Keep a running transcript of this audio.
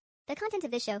The content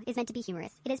of this show is meant to be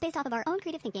humorous. It is based off of our own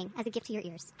creative thinking as a gift to your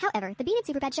ears. However, the Bean and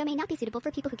Superbad show may not be suitable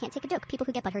for people who can't take a joke, people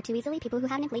who get butthurt too easily, people who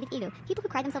have an inflated ego, people who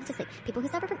cry themselves to sleep, people who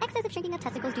suffer from excessive shrinking of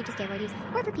testicles due to steroid use,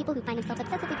 or for people who find themselves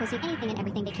obsessively posting anything and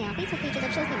everything they can on Facebook pages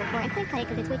of shows they work for and can't cut it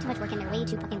because it's way too much work and they're way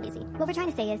too fucking lazy. What we're trying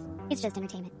to say is, it's just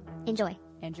entertainment. Enjoy.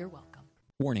 And you're welcome.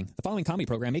 Warning, the following comedy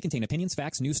program may contain opinions,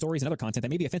 facts, news stories, and other content that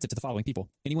may be offensive to the following people.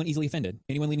 Anyone easily offended,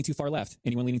 anyone leaning too far left,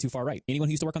 anyone leaning too far right, anyone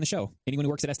who used to work on the show, anyone who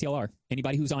works at STLR,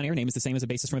 anybody whose on-air name is the same as a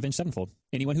bassist from Avenged Sevenfold,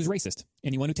 anyone who's racist,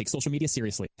 anyone who takes social media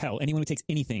seriously, hell, anyone who takes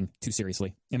anything too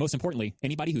seriously, and most importantly,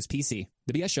 anybody who's PC.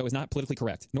 The BS show is not politically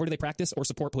correct, nor do they practice or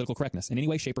support political correctness in any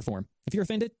way, shape, or form. If you're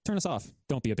offended, turn us off.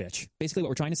 Don't be a bitch. Basically what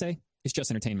we're trying to say is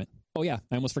just entertainment. Oh yeah,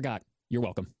 I almost forgot. You're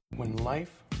welcome. When life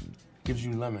gives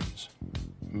you lemons,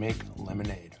 make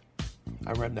lemonade.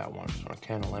 I read that once on a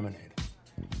can of lemonade.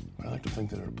 But I like to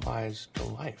think that it applies to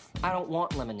life. I don't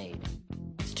want lemonade.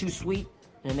 It's too sweet,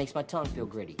 and it makes my tongue feel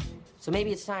gritty. So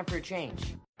maybe it's time for a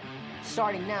change.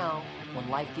 Starting now, when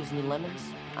life gives me lemons,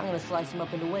 I'm gonna slice them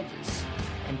up into wedges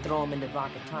and throw them into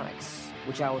vodka tonics,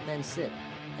 which I will then sip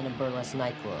in a burlesque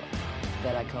nightclub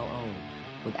that I co-own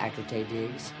with actor Taye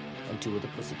Diggs and 2 of the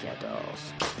Pussycat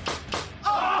Dolls.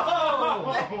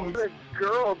 The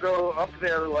girl go up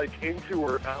there like into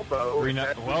her elbow.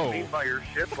 Whoa. By your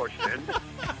shit pushed in.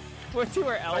 What's to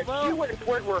her Like, elbow? she went to the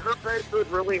point where her bed stood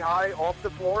really high off the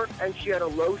floor, and she had a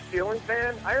low ceiling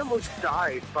fan. I almost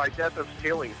died by death of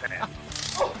ceiling fan.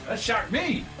 That shocked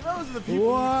me. Those are the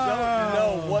people who don't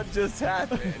know what just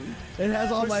happened. It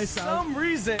has all my For sound. some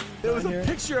reason, there was a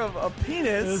picture of a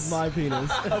penis. It was my penis.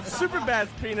 Of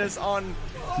Superbad's penis on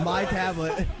My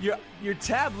tablet. Your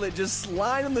tablet just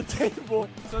lying on the table.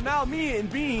 So now me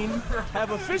and Bean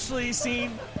have officially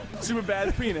seen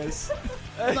Superbad's penis.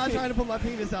 I'm not trying to put my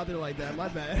penis out there like that. My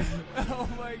bad. Oh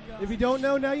my god. If you don't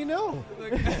know, now you know.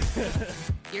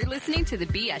 You're listening to The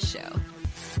BS Show.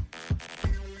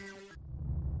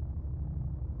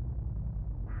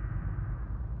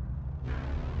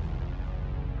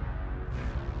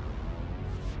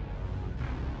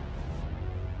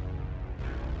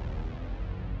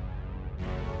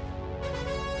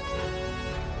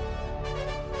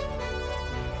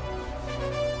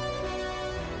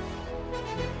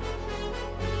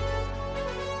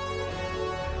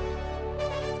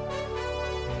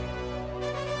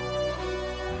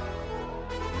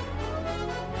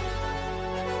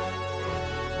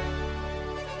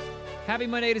 Happy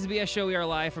Monday, it is the BS Show. We are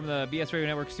live from the BS Radio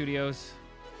Network studios.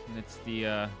 And it's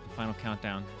the final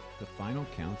countdown The final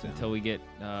countdown. until we get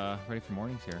ready for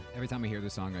mornings here. Every time I hear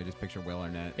this song, I just picture Will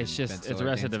Arnett. It's and just- Ben it's Stiller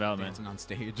Arrested Development. dancing on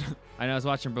stage. I know I was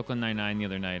watching Brooklyn Nine-Nine the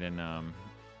other night, and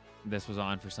this was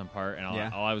on for some part, and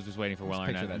Yeah. all I was just waiting for Just Will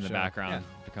picture Arnett that in the show. background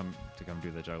to come do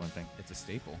the juggling thing. It's a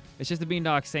staple. It's just the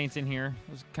Beandock Saints in here.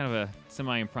 It was kind of a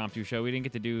semi-impromptu show. We didn't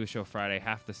get to do a show Friday.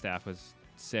 Half the staff was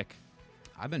sick.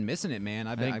 I've been missing it, man.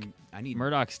 I need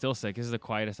Murdoch's still sick. This is the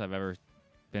quietest I've ever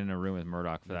been in a room with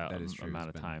Murdoch for that is true. amount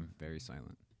It's of been time. Very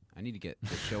silent. I need to get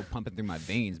the show pumping through my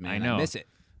veins, man. I know. miss it.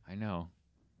 I know.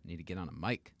 I need to get on a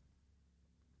mic.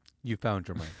 You found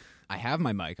your mic. I have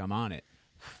my mic. I'm on it.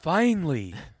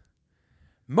 Finally,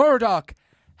 Murdoch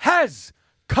has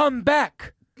come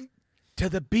back to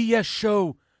the BS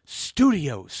Show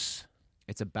studios.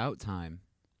 It's about time.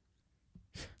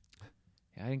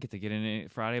 Yeah, I didn't get to get in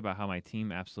it Friday about how my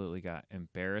team absolutely got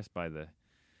embarrassed by the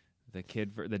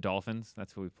Dolphins.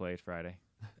 That's what we played Friday.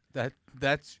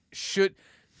 That should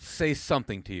say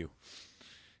something to you.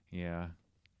 Yeah.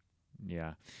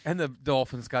 And the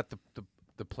Dolphins got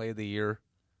the play of the year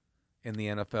in the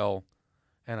NFL,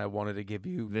 and I wanted to give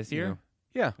you This you year? know-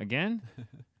 yeah. Again?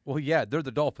 Well, yeah, they're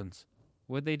the Dolphins.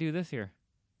 What'd they do this year?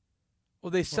 Well,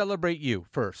 they celebrate you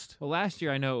first. Well, last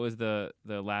year I know it was the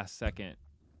last second,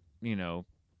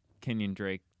 Kenyon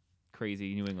Drake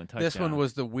crazy New England touchdown. This one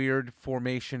was the weird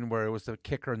formation where it was the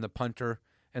kicker and the punter,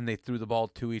 and they threw the ball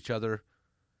to each other.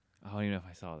 I don't even know if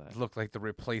I saw that. It looked like the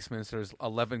replacements. There's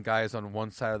 11 guys on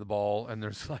one side of the ball, and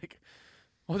there's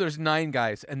there's 9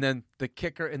 guys, and then the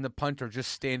kicker and the punter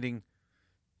just standing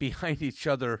behind each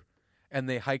other, and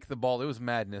they hike the ball. It was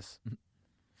madness.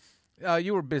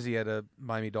 You were busy at a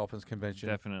Miami Dolphins convention.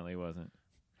 Definitely wasn't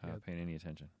paying any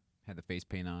attention. Had the face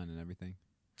paint on and everything.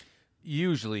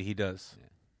 Usually he does. Yeah.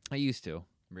 I used to.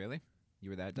 Really? You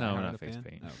were that No, diehard not a face fan?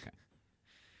 paint. Oh,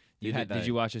 okay. Did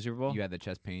you watch the Super Bowl? You had the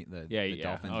chest paint. The Yeah.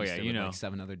 Dolphins. Oh, just yeah, stood you with, know. like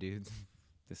 7 other dudes.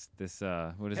 This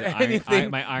what is it? Anything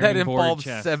my that ironing board involves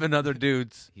chest. 7 other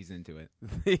dudes He's into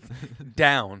it.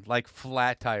 down like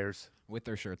flat tires. With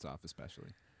their shirts off, especially.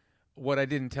 What I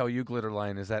didn't tell you,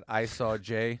 Glitterline, is that I saw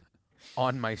Jay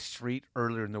on my street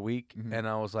earlier in the week, Mhm. and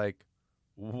I was like,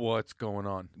 what's going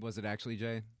on? Was it actually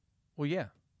Jay? Well, yeah.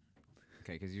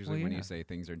 Okay, because usually Well, when yeah. you say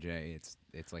things are J,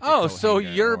 it's like Oh, a so coat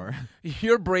hanger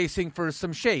you're bracing for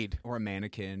some shade. or a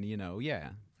mannequin. Yeah.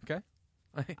 Okay.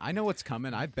 I know what's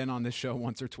coming. I've been on this show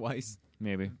once or twice.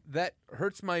 Maybe. That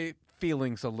hurts my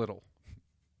feelings a little.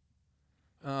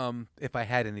 If I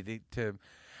had any to,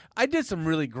 I did some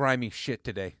really grimy shit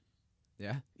today.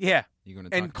 Yeah. Yeah. You gonna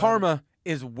And talk about karma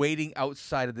is waiting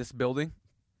outside of this building.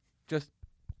 Just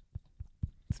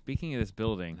Speaking of this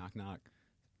building, Knock knock.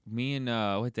 me and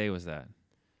what day was that?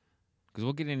 Because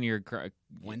we'll get into your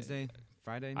Wednesday,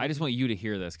 Friday. I just want you to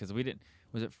hear this because we didn't.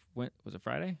 Was it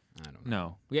Friday? I don't know.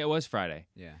 No. Yeah, it was Friday.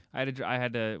 Yeah. I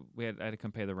had to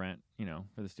come pay the rent,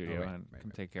 for the studio right, and right, come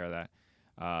right. take care of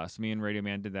that. So me and Radio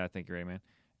Man did that. Thank you, Radio Man.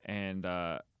 And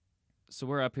so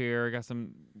we're up here. Got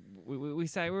some. We were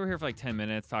here for like 10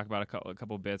 minutes, talk about a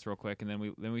couple bits real quick, and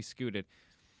then we scooted.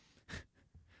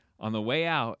 On the way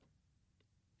out,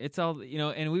 it's all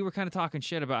and we were kind of talking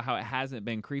shit about how it hasn't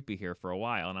been creepy here for a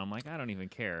while, and I'm like, I don't even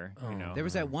care. There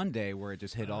was that one day where it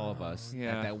just hit all of us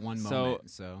at that one moment.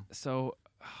 So,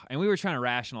 and we were trying to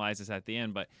rationalize this at the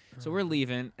end, but so we're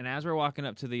leaving, and as we're walking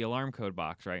up to the alarm code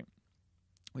box, right,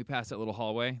 we pass that little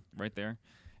hallway right there,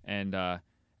 and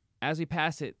as we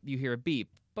pass it, you hear a beep,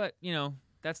 but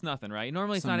that's nothing, right?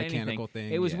 Normally it's Some not mechanical anything.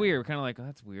 thing, It was yeah. weird. We're kind of like, oh,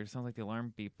 that's weird. It sounds like the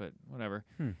alarm beep, but whatever.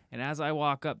 And as I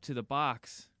walk up to the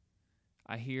box,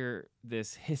 I hear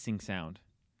this hissing sound.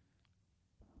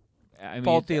 I mean,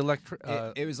 faulty electric.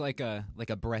 It was like a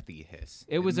breathy hiss.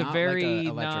 It was a Not very like a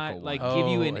electrical not one. like give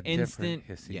you an a different instant,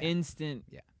 hissing.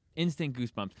 Yeah. instant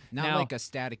goosebumps. Not Now, like a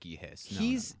staticky hiss.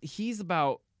 No, he's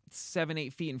about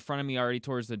 7-8 feet in front of me already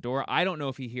towards the door. I don't know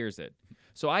if he hears it,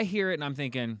 so I hear it and I'm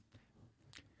thinking,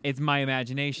 it's my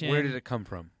imagination. Where did it come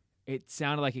from? It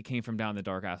sounded like it came from down the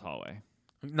dark ass hallway.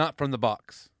 Not from the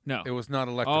box. No, It was not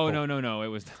electrical. Oh no, it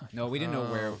was No, we didn't know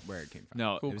where it came from.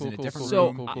 no. Cool, It was cool, in a cool, different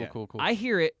cool, room. cool, cool. I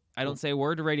hear it. I don't say a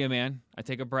word to Radio Man. I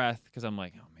take a breath because I'm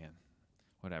like, oh man,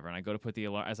 whatever. And I go to put the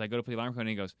alarm. As I go to put the alarm code, and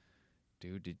he goes,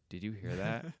 "Dude, did you hear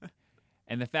that?"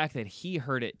 And the fact that he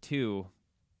heard it too,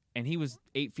 and he was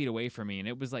 8 feet away from me, and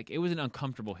it was an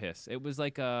uncomfortable hiss. It was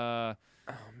like a,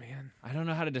 Oh man. I don't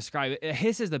know how to describe it. A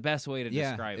hiss is the best way to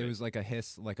Yeah, describe it. it was like a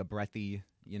hiss, like a breathy,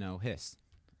 hiss.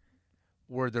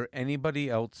 Were there anybody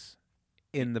else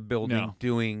in the building No.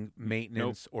 doing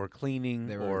maintenance or cleaning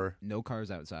There or? were no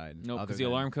cars outside. No, other because the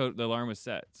than- alarm was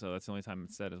set. So that's the only time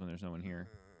it's set is when there's no one here.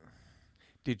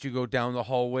 Did you go down the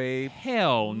hallway?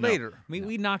 Hell no. Later.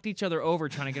 We knocked each other over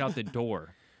trying to get out the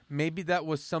door. Maybe that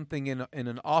was something in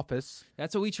an office.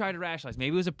 That's what we tried to rationalize.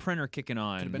 Maybe it was a printer kicking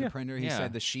on. Could have been a printer. He Yeah.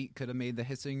 said the sheet could have made the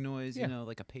hissing noise, Yeah.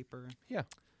 like a paper. Yeah.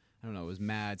 I don't know. It was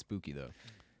mad spooky though.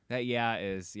 That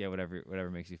is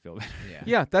whatever makes you feel better. Yeah.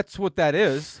 Yeah, that's what that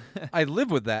is. I live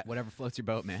with that. Whatever floats your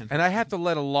boat, man. And I have to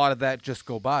let a lot of that just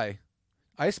go by.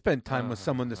 I spent time with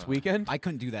someone this weekend I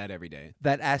couldn't do that every day.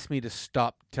 that asked me to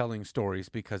stop telling stories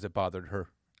because it bothered her.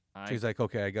 I- She's like,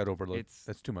 okay, I got overloaded. It's-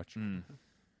 That's too much. Mm.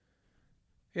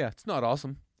 Yeah, it's not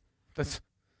awesome. That's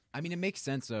I mean, it makes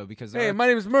sense though because hey, my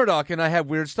name is Murdoch, and I have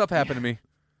weird stuff happen to me.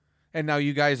 And now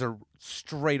you guys are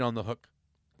straight on the hook.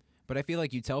 but I feel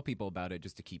like you tell people about it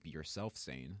just to keep yourself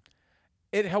sane.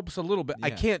 It helps a little bit. I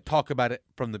Yeah. can't talk about it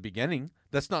from the beginning.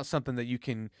 That's not something that you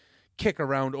can kick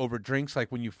around over drinks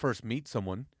like when you first meet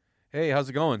someone. Hey, how's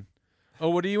it going? Oh,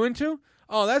 what are you into?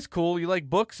 Oh, that's cool. You like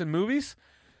books and movies?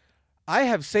 I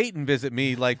have Satan visit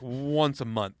me like once a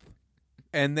month.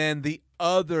 And then the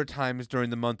other times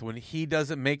during the month when he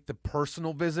doesn't make the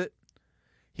personal visit,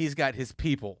 he's got his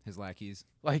people, His lackeys.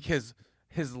 like his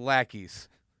lackeys.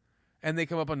 And they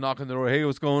come up and knock on the door. Hey,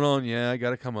 what's going on? Yeah, I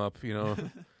got to come up,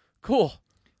 Cool.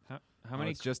 How Oh, many?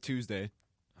 it's just Tuesday.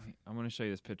 I'm going to show you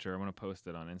this picture. I'm going to post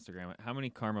it on Instagram. How many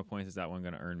karma points is that one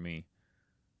going to earn me?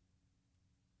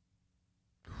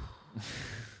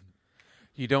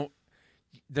 You don't.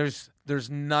 There's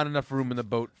not enough room in the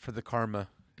boat for the karma.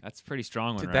 That's a pretty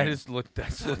strong one, right?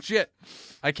 That's legit.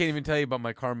 I can't even tell you about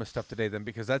my karma stuff today then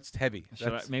because that's heavy.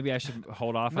 Maybe I should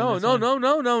hold off. No, on this no, one? no,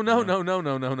 no, no, no, No. no,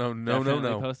 no, no, no, no, no, no, Definitely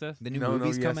no. Post this. The new No,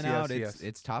 movie's yes, coming yes, out. yes.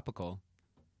 It's topical.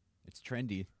 It's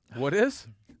trendy. What is?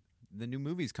 The new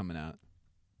movie's coming out.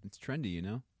 It's trendy,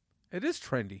 It is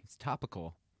trendy. It's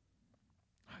topical.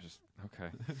 Okay.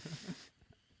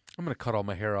 I'm gonna cut all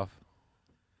my hair off.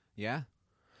 Yeah?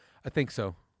 I think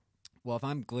so. Well, if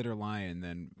I'm Glitter Lion,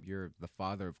 then you're the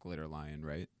father of Glitter Lion,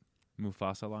 right?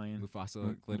 Mufasa lion.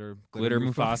 Mufasa, Glitter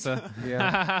Mufasa.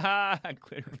 Yeah,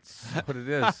 Glitter. that's what it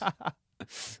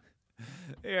is.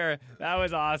 Here, that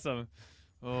was awesome.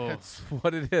 Oh, That's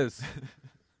what it is.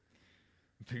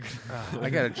 I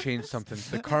gotta change something.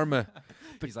 The karma.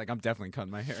 He's like, I'm definitely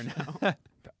cutting my hair now.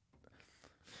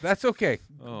 That's okay.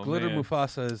 Oh, Glitter man.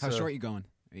 Mufasa is. How short you going?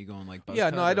 Are you going like buzz Yeah,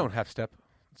 cut, no, I or- don't half step.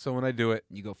 So when I do it,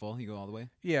 You go full? You go all the way?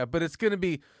 yeah, but it's gonna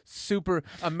be super.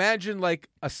 Imagine like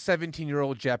a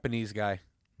 17-year-old Japanese guy.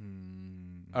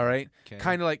 All right, 'Kay.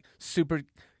 kind of like super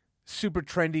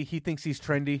trendy. He thinks he's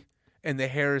trendy, and the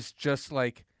hair is just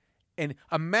like. And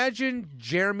imagine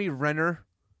Jeremy Renner,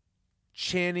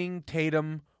 Channing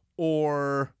Tatum,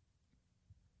 or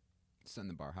Setting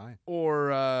the bar high.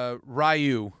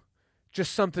 Ryu,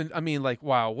 just something. I mean, like,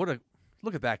 wow,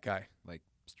 look at that guy. Like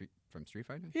from Street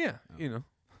Fighter? Yeah, Oh. you know,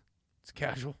 it's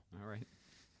casual. All right.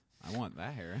 I want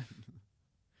that hair.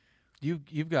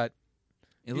 You've got.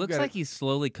 It You've looks got like he's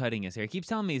slowly cutting his hair. He keeps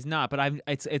telling me he's not, but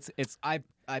it's.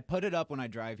 I put it up when I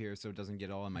drive here so it doesn't get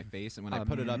all in my face, and when I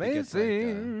put it up, it gets like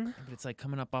Amazing. But it's like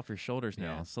coming up off your shoulders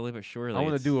now, Yeah. slowly but surely. I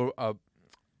want It's- to do a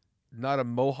not a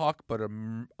mohawk, but a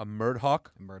murdhawk.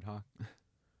 a Murdoch.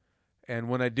 And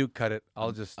when I do cut it,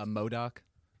 I'll just A Modoc.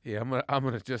 yeah, I'm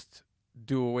gonna just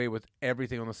do away with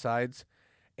everything on the sides,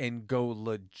 and go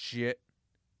legit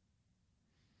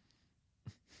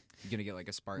You gonna get like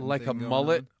a Spartan like a thing going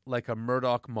mullet, on? like a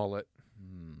Murdoch mullet.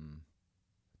 Hmm.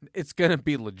 It's gonna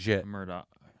be legit. Murdoch.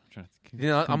 I'm trying to You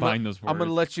know, I'm combine gonna, those words. I'm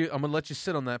gonna let you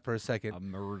sit on that for a second. A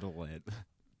myrtlet.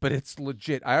 But it's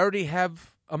legit. I already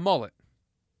have a mullet.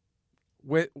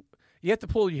 With you have to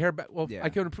pull your hair back. Well, Yeah. I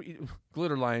can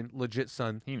glitter line legit,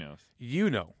 son. He knows. You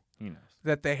know He knows.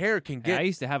 that the hair can Hey, get. I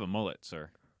used to have a mullet, sir.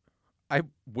 I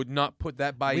would not put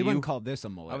that by We you. wouldn't call this a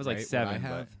mullet. I was like right? What 7. I but-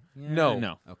 have. Yeah, No.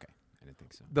 no. Okay, I didn't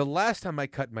think so. The last time I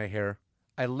cut my hair,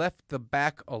 I left the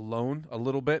back alone a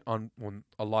little bit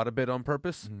a lot of it on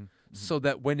purpose, Mhm. so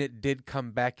that when it did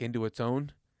come back into its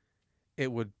own,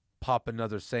 it would pop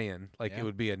another Saiyan, like Yeah. it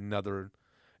would be another,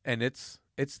 and it's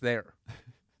there,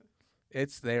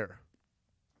 it's there.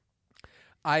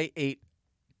 I ate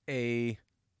a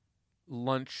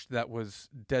lunch that was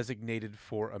designated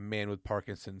for a man with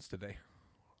Parkinson's today.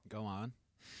 Go on.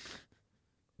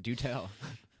 Do tell.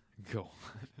 Go.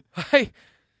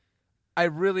 I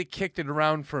really kicked it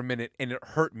around for a minute, and it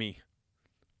hurt me.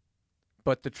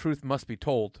 But the truth must be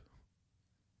told.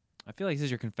 I feel like this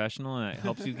is your confessional, and it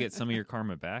helps you get some of your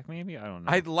karma back. Maybe I don't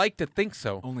know. I'd like to think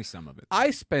so. Only some of it. I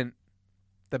spent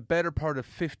the better part of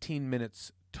 15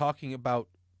 minutes talking about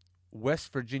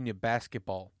West Virginia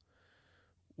basketball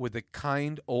with a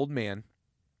kind old man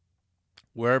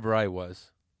wherever I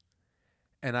was.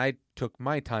 And I took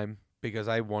my time because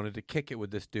I wanted to kick it with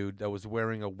this dude that was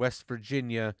wearing a West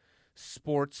Virginia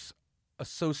Sports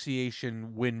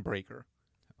Association windbreaker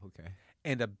Okay.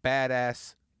 and a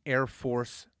badass Air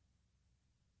Force.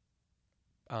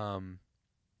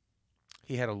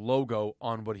 He had a logo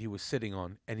on what he was sitting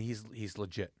on, and he's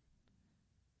legit.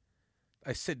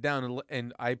 I sit down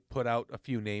and I put out a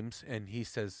few names, and he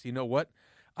says, "You know what?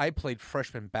 I played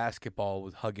freshman basketball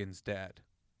with Huggins' dad.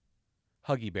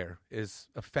 Huggy Bear is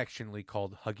affectionately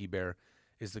called Huggy Bear,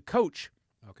 is the coach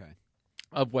Okay.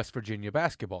 of West Virginia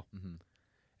basketball, Mm-hmm.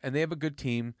 and they have a good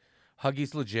team.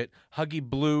 Huggy's legit. Huggy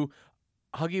Blue.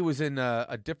 Huggy was in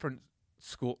a different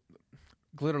school.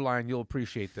 Glitter Line, you'll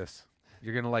appreciate this.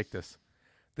 You're gonna like this.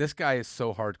 This guy is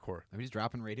so hardcore. Are we just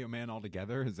dropping Radio Man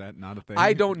altogether? Is that not a thing?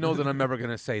 I don't know that I'm ever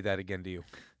gonna say that again to you.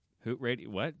 Who? Radio?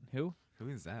 What? Who? Who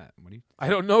is that? What do you? I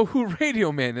don't know who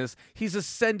Radio Man is. He's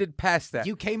ascended past that.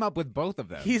 You came up with both of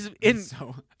them. He's in,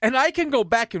 So, and I can go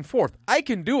back and forth. I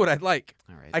can do what I like.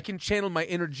 all right. I can channel my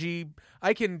energy.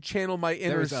 I can channel my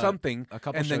inner There's something, a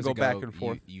couple and then shows go ago, back and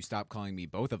forth. You stopped calling me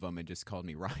both of them and just called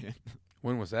me Ryan.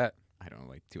 When was that? I don't know,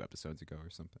 like 2 episodes ago or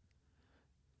something.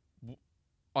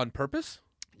 On purpose?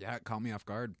 Yeah, it caught me off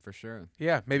guard for sure.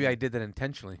 Yeah, maybe I did that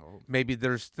intentionally. Oh. Maybe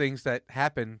there's things that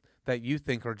happen that you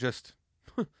think are just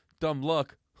dumb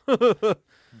luck.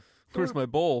 Where's my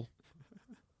bowl?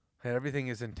 Hey, everything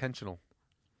is intentional.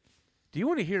 Do you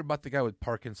want to hear about the guy with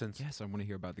Parkinson's? Yes, I want to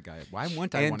hear about the guy. Why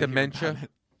wouldn't I And want to dementia. hear about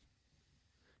it?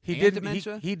 He And didn't.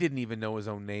 dementia? He didn't even know his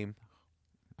own name.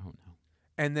 Oh no.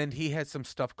 And then he had some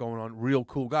stuff going on. Real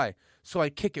cool guy. So I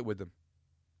kick it with him.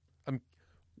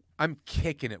 I'm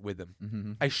kicking it with him.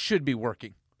 Mm-hmm. I should be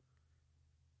working.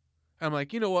 I'm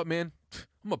like, you know what, man?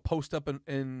 I'm gonna post up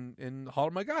and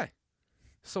holler my guy.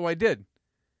 So I did.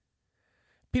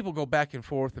 People go back and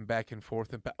forth and back and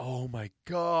forth and back. Oh my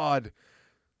God,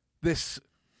 this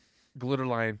Glitter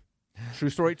Line.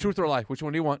 True story, truth or lie? Which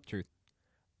one do you want? Truth.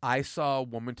 I saw a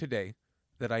woman today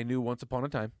that I knew once upon a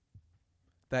time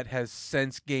that has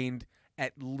since gained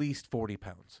at least 40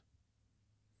 pounds.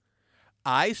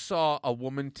 I saw a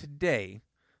woman today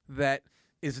that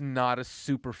is not a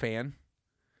super fan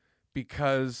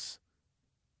because,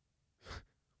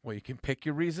 well, you can pick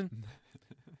your reason.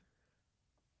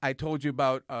 I told you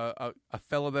about a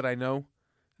fellow that I know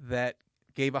that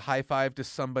gave a high five to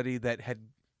somebody that had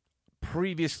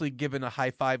previously given a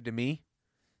high five to me,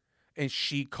 and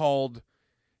she called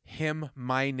him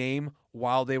my name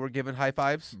while they were giving high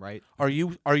fives. Right. Are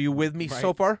you with me so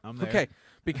Right. far? I'm there. Okay.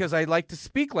 Because I like to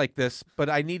speak like this, but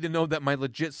I need to know that my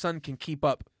legit son can keep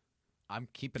up. I'm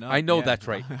keeping up. I know yeah. that's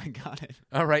right. I got it.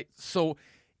 All right. So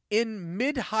in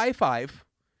mid high five,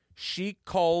 she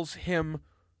calls him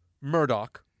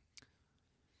Murdoch.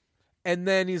 And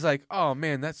then he's like, "Oh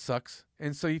man, that sucks."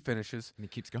 And so he finishes. And he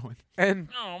keeps going. And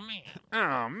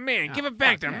Oh man, give it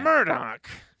back to Murdoch.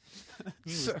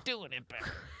 he was doing it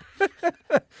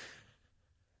better.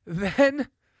 Then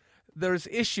there's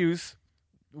issues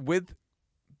with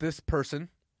this person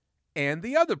and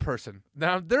the other person.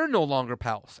 Now, they're no longer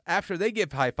pals. After they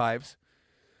give high fives,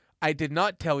 I did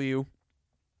not tell you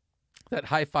that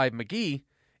High Five McGee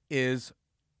is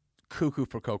cuckoo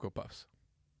for Cocoa Puffs.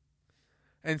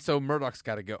 And so Murdoch's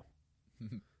got to go.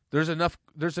 There's enough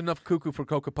cuckoo for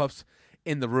Cocoa Puffs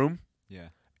in the room. Yeah.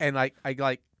 And I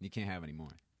like, You can't have any more.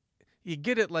 you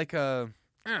get it like a,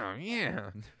 oh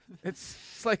yeah.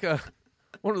 It's like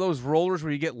one of those rollers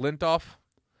where you get lint off.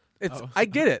 I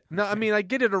get it. No, I mean, I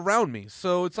get it around me.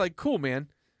 So it's like, cool, man.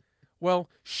 Well,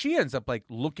 she ends up like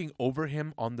looking over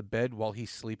him on the bed while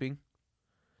he's sleeping.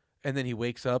 And then he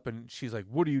wakes up and she's like,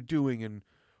 "What are you doing? And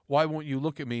why won't you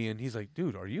look at me?" And he's like,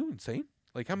 "Dude, are you insane?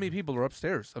 Like, how many people are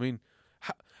upstairs? I mean,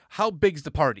 how big's the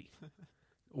party?"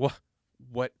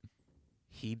 What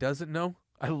he doesn't know?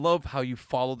 I love how you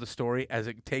follow the story as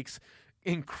it takes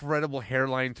incredible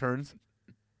hairline turns.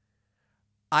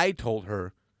 I told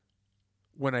her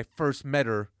when I first met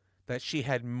her that she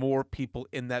had more people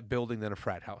in that building than a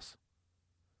frat house.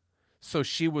 So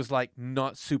she was like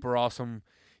not super awesome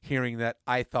hearing that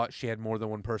I thought she had more than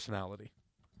one personality.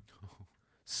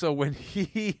 So when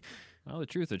Well, the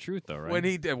truth though, right?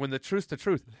 when the truth's the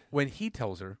truth, when he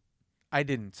tells her, I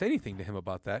didn't say anything to him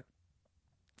about that.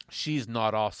 She's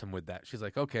not awesome with that. She's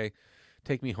like, "Okay,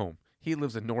 take me home." He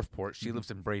lives in Northport. She lives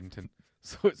in Bradenton.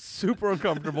 So it's super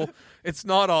uncomfortable. It's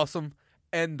not awesome.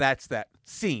 And that's that.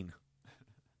 Scene.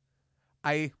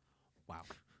 I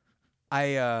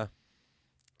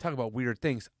talk about weird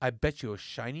things. I bet you a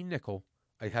shiny nickel.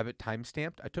 I have it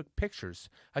time-stamped. I took pictures.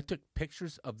 I took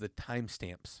pictures of the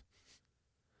timestamps.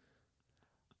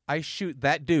 I shoot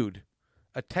that dude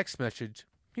a text message.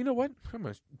 You know what? I'm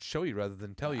going to show you rather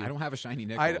than tell you. I don't have a shiny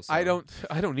nickel. I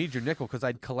don't need your nickel because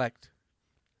I'd collect.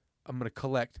 I'm going to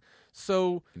collect.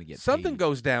 So Gonna get something paid.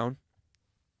 goes down,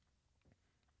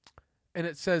 and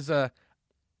it says, "I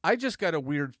just got a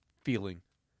weird feeling."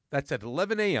 That's at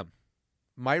 11 a.m.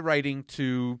 My writing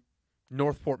to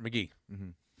Northport McGee. Mm-hmm.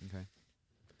 Okay.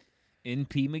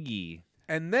 NP McGee.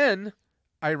 And then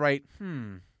I write,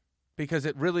 because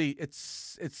it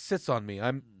sits on me.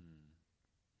 I'm,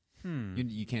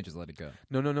 You can't just let it go.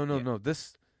 No.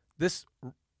 This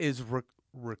is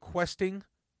requesting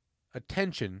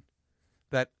attention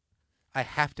that I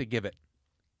have to give it.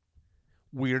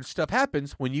 Weird stuff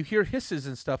happens when you hear hisses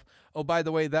and stuff. Oh, by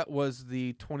the way, that was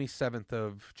the 27th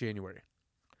of January.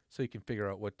 So you can figure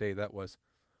out what day that was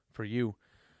for you.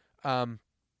 And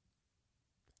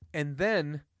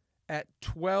then at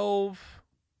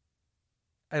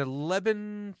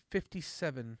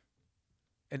 11:57,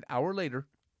 an hour later,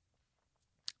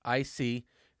 I see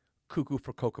Cuckoo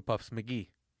for Cocoa Puffs McGee.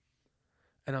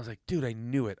 And I was like, dude, I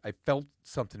knew it. I felt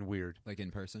something weird. Like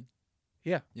in person?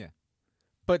 Yeah. Yeah.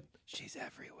 But she's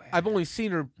everywhere. I've only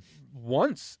seen her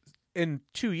once in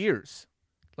 2 years,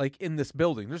 like in this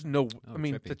building. There's no,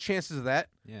 trippy. the chances of that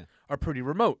Yeah. are pretty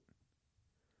remote.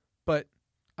 But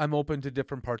I'm open to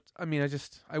different parts.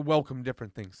 I welcome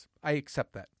different things. I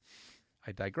accept that.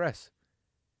 I digress.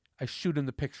 I shoot him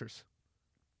the pictures.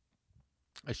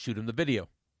 I shoot him the video.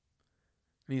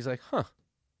 And he's like,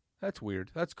 that's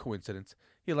weird. That's coincidence.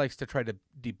 He likes to try to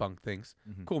debunk things.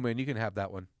 Mm-hmm. Cool, man. You can have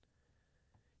that one.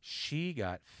 She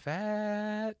got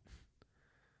fat.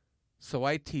 So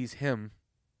I tease him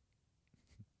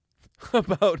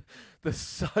about the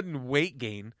sudden weight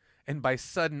gain. And by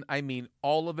sudden, I mean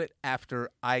all of it after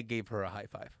I gave her a high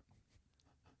five.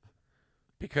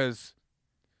 Because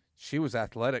she was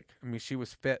athletic. She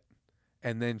was fit.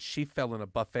 And then she fell in a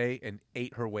buffet and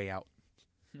ate her way out.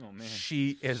 Oh, man.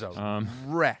 She is a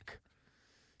wreck.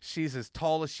 She's as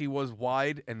tall as she was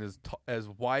wide and as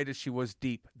wide as she was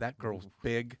deep. That girl's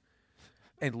big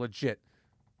and legit.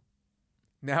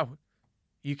 Now,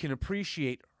 you can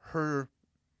appreciate her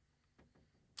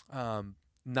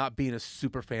not being a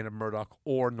super fan of Murdoch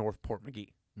or Northport McGee.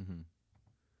 Mm-hmm.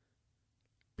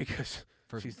 Because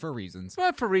for reasons.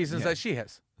 Well, for reasons that she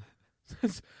has.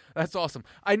 That's awesome.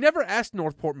 I never asked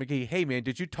Northport McGee, "Hey, man,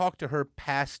 did you talk to her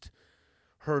past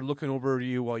her looking over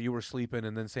you while you were sleeping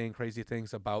and then saying crazy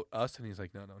things about us? And he's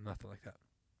like, no, nothing like that.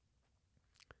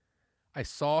 I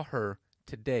saw her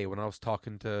today when I was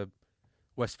talking to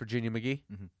West Virginia McGee.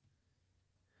 Mm-hmm.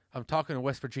 I'm talking to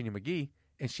West Virginia McGee,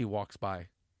 and she walks by.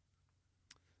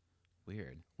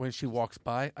 Weird. When she walks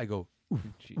by, I go,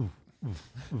 ooh.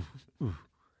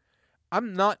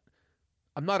 I'm not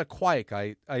a quiet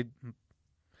guy.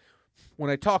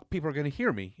 When I talk, people are going to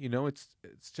hear me. You know, it's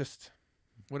just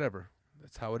whatever.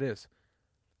 That's how it is.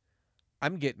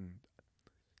 I'm getting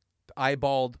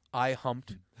eyeballed, eye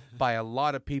humped by a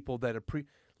lot of people that are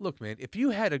Look, man, if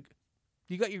you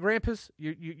got your grandpas,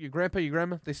 your grandpa, your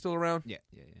grandma, they still around? Yeah.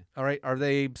 All right, are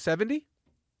they 70?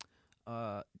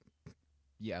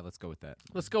 Yeah, let's go with that.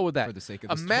 Let's go with that. For the sake of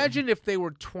the Imagine if they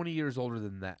were 20 years older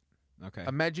than that. Okay.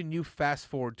 Imagine you fast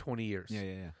forward 20 years.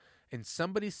 Yeah. And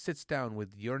somebody sits down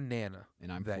with your Nana.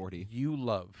 And I'm that 40. You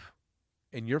love.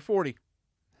 And you're 40.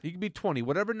 You can be 20,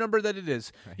 whatever number that it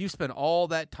is. Right. You spend all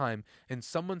that time, and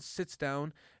someone sits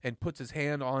down and puts his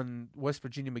hand on West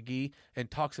Virginia McGee and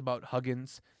talks about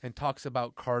Huggins and talks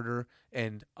about Carter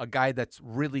and a guy that's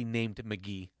really named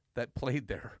McGee that played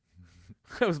there.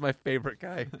 That was my favorite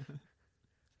guy.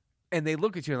 And they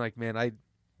look at you and like, man,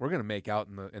 we're gonna make out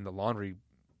in the laundry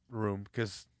room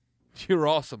because you're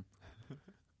awesome.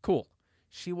 Cool.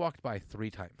 She walked by 3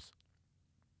 times.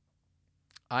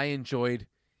 I enjoyed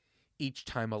each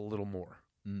time a little more.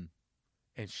 Mm.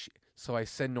 And so I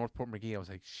said Northport McGee, I was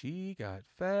like, she got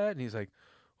fat. And he's like,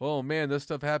 oh, man, this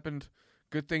stuff happened.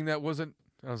 Good thing that wasn't.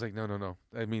 I was like, no.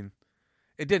 I mean,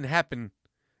 it didn't happen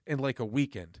in like a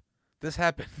weekend. This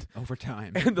happened over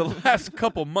time. In the last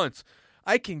couple months.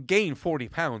 I can gain 40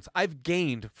 pounds. I've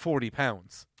gained 40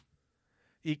 pounds.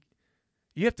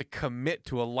 You have to commit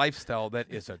to a lifestyle that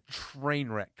is a train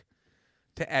wreck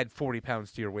to add 40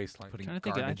 pounds to your waistline.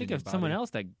 I think of someone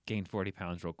else that gained 40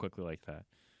 pounds real quickly like that.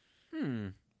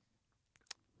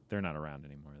 They're not around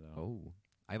anymore, though. Oh.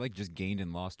 I just gained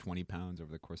and lost 20 pounds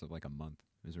over the course of like a month.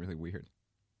 It was really weird.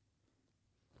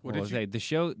 What did you say? The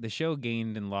show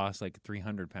gained and lost like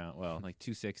 300 pounds. Well, like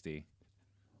 260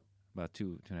 about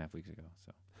 2.5 weeks ago.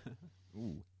 So,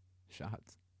 ooh,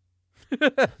 shots.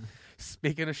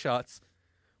 Speaking of shots,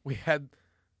 we had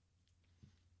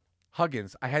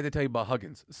Huggins. I had to tell you about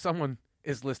Huggins. Someone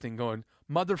is listening going,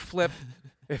 mother flip.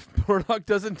 If Murdoch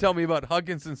doesn't tell me about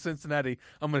Huggins in Cincinnati,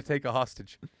 I'm going to take a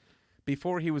hostage.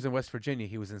 Before he was in West Virginia,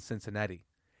 he was in Cincinnati.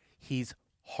 He's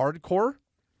hardcore.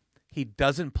 He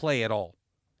doesn't play at all.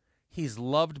 He's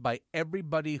loved by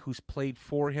everybody who's played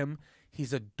for him.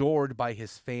 He's adored by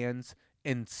his fans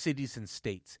in cities and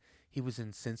states. He was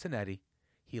in Cincinnati.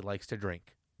 He likes to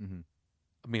drink. Mm-hmm.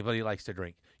 I mean, but he likes to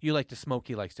drink. You like to smoke,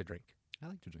 he likes to drink. I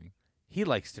like to drink. He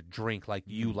likes to drink like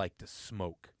you like to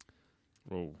smoke.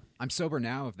 Whoa. I'm sober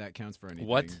now, if that counts for anything.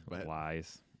 What? But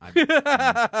Lies. I'm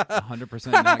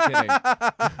 100% not kidding.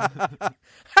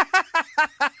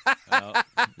 Well,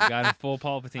 you got a full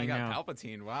Palpatine I got now.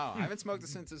 Palpatine. Wow. I haven't smoked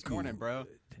since this morning, bro.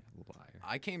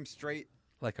 I came straight.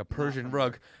 Like a Persian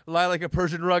rug. Lie like a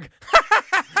Persian rug.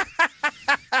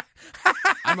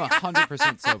 I'm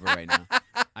 100% sober right now.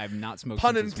 I have not smoked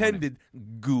Pun since this morning. intended.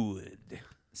 Good.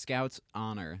 Scout's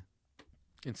honor.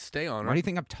 And stay on. Why do you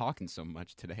think I'm talking so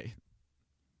much today?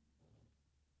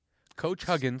 Coach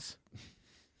Huggins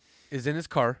is in his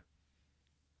car.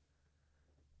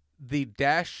 The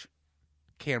dash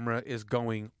camera is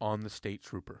going on the state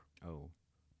trooper. Oh.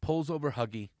 Pulls over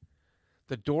Huggy.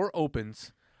 The door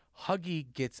opens.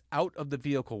 Huggy gets out of the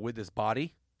vehicle with his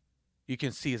body. You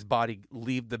can see his body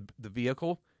leave the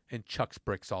vehicle and chucks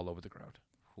bricks all over the ground.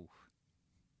 Oof.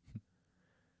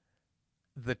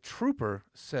 The trooper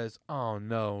says, oh,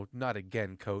 no, not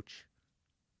again, coach,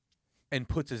 and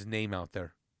puts his name out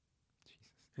there.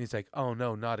 Jesus. And he's like, oh,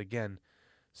 no, not again.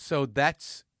 So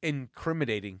that's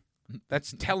incriminating.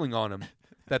 That's telling on him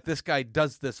that this guy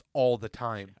does this all the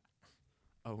time.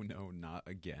 Oh, no, not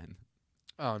again.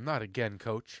 Oh, not again,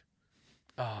 coach.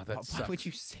 Oh, that Why sucks. would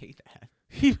you say that?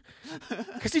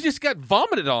 Because he just got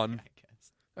vomited on. I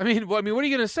guess. I mean, what are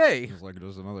you going to say? It's like it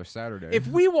was another Saturday. If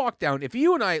we walk down, if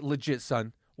you and I, legit,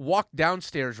 son, walk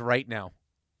downstairs right now,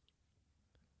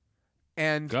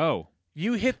 and Go.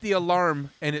 you hit the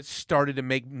alarm and it started to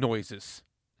make noises.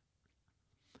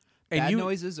 And Bad you,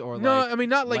 noises or no, like, I mean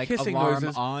not like hissing alarm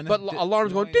noises, on but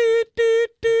alarms going noise? deet, deet,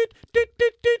 deet, deet,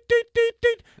 deet, deet, deet, deet,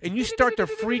 deet, and you start to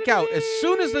freak out. As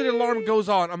soon as the alarm goes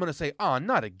on, I'm going to say, "Oh,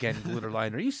 not again,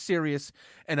 Glitterline. Are you serious?"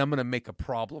 And I'm going to make a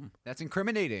problem. That's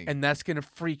incriminating. And that's going to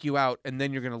freak you out, and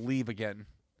then you're going to leave again.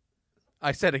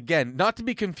 I said again, not to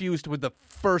be confused with the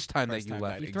first time that you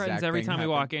left. He Exact threatens every thing time we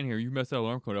happened. walk in here. You mess that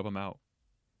alarm code up, I'm out.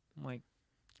 I'm like,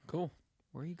 Cool.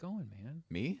 Where are you going, man?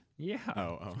 Me? Yeah.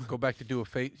 Oh. Go back to do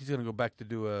he's gonna go back to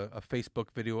do a Facebook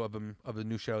video of him of the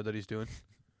new show that he's doing.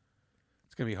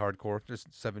 It's gonna be hardcore. There's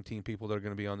 17 people that are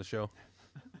gonna be on the show.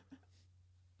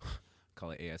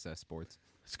 Call it ASS Sports.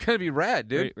 It's gonna be rad,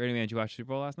 dude. Ready, man? Did you watch Super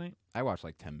Bowl last night? I watched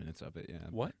like 10 minutes of it. Yeah.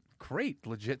 What? Great,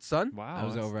 legit, son. Wow. I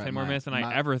was that's over at 10 more my- minutes than I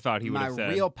my- ever thought he would have My said.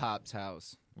 real pop's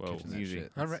house. Whoa, Catching that easy.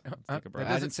 shit. All right. Let's take a break.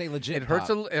 I didn't say legit. It hurts.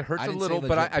 pop. It hurts I a didn't say little,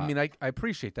 but legit I pop. mean, I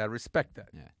appreciate that. I respect that.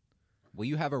 Yeah. Well,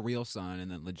 you have a real son and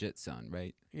then legit son,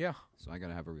 right? Yeah. So I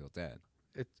gotta have a real dad.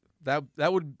 That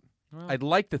would. Well, I'd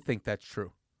like to think that's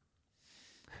true.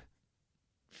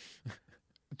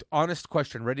 Honest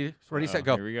question. Ready, set,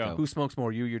 go. Here we go. Who smokes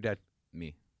more, you or your dad?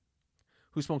 Me.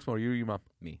 Who smokes more, you or your mom?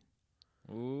 Me.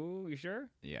 Ooh, you sure?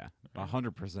 Yeah.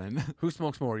 100%. Who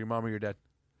smokes more, your mom or your dad?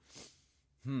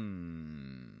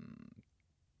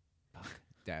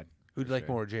 Dad. Who do you like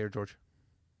Sure. more, Jay or George?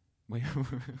 Wait.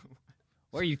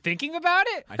 Were you thinking about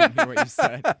it? I didn't hear what you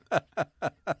said.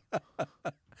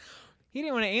 He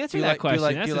didn't want to answer Do you that like- do you question.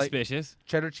 like- That's do you like- suspicious.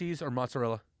 Cheddar cheese or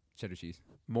mozzarella? Cheddar cheese.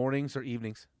 Mornings or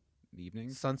evenings?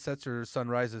 Evenings. Sunsets or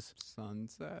sunrises?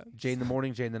 Sunset. Jay in the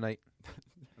morning, Jay in the night.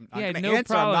 He had gonna no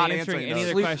answer, I'm problem not answering answering any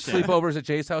those. other question. Sleepovers at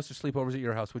Jay's house or sleepovers at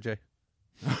your house with Jay?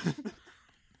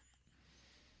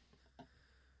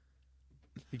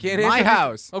 You can't My answer.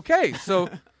 house. Okay, so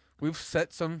we've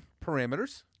set some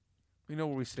parameters. We know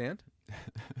where we stand.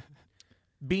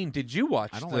 Bean, did you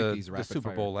watch I don't the, like these the rapid Super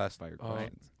fire, Bowl last fire Oh,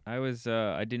 questions. I was.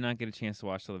 I did not get a chance to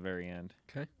watch till the very end.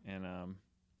 Okay. And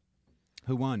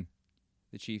Who won?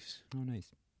 the Chiefs. Oh, nice.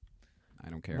 I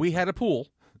don't care. We had a pool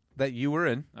that you were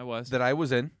in, I was. that I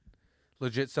was in.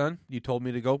 Legit, son. You told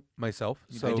me to go myself.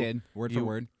 So I did. Word for you-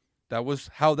 word. That was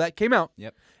how that came out.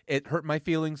 Yep. It hurt my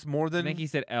feelings more I than. think he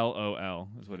said LOL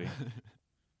is what he.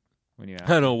 When you asked.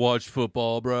 I don't watch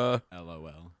football, bruh.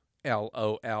 LOL.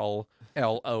 LOL.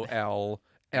 LOL.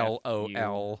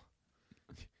 LOL.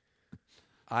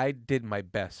 I did my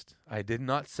best. I did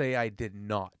not say I did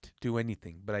not do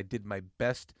anything, but I did my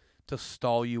best to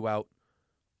stall you out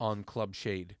on Club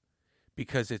Shade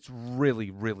because it's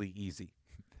really, really easy.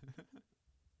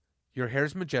 Your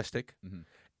hair's majestic. Mhm.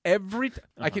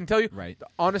 I can tell you, Right. the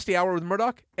Honesty Hour with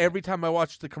Murdoch, every time I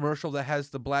watch the commercial that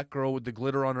has the black girl with the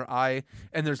glitter on her eye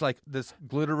and there's like this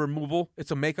glitter removal,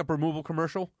 it's a makeup removal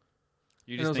commercial.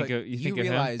 You And I just was think like, of, you You think of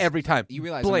him. realize Every time. You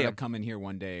realize I'm Blam. gonna come in here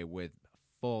one day with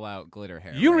full out glitter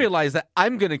hair. You right? realize that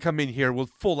I'm going to come in here with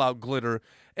full out glitter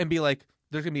and be like,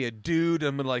 there's going to be a dude. And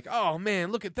I'm gonna like, oh,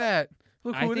 man, look at that.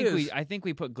 Look who it is. I think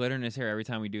we put glitter in his hair every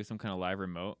time we do some kind of live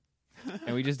remote,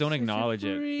 and we just don't acknowledge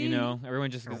it. You know,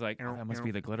 everyone just is like, oh, that must be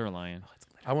the glitter lion.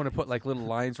 I want to put like little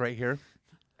lines right here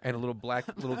and a little black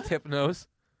little tip nose.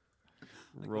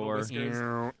 Roar.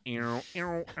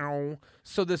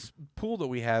 So this pool that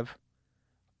we have,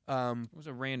 It was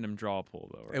a random draw pool,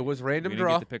 though. Right? it was random we didn't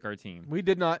draw. Get to pick our team. We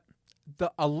did not.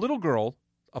 A little girl,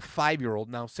 a 5-year-old,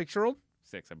 now 6-year-old.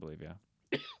 6, I believe.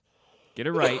 Yeah. Get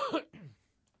it right.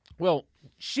 Well,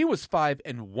 she was 5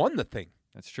 and won the thing.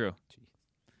 That's true.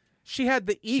 She had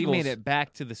the Eagles. She made it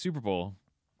back to the Super Bowl.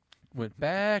 Went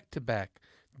back to back.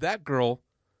 That girl.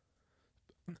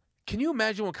 Can you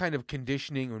imagine what kind of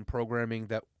conditioning and programming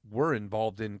that we're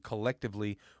involved in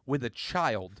collectively with a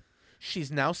child?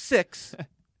 She's now 6,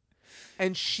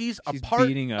 and she's a She's part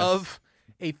beating us. of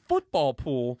a football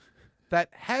pool that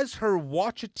has her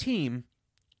watch a team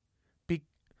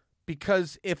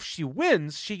because if she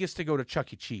wins, she gets to go to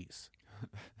Chuck E. Cheese.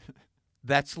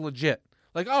 That's legit.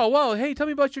 Like, oh, well, hey, tell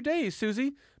me about your day,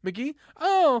 Susie McGee.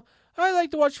 Oh, I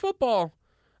like to watch football.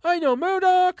 I know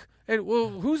Murdoch. And, well,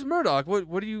 who's Murdoch? What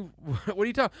do you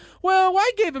talking? Well,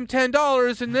 I gave him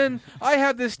 $10, and then I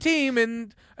have this team,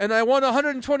 and I won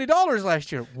 $120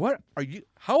 last year. What are you?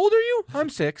 How old are you? I'm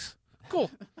 6. Cool.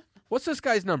 What's this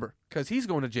guy's number? Because he's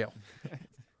going to jail.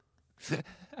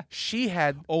 She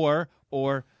had. Or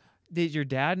did your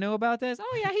dad know about this?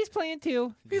 Oh, yeah, he's playing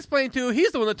too. He's playing too.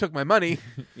 He's the one that took my money.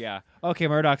 Yeah. Okay,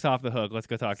 Murdoch's off the hook. Let's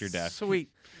go talk to your dad. Sweet.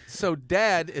 So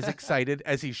Dad is excited,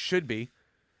 as he should be.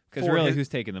 Because for really, his- who's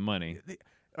taking the money?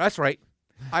 That's right.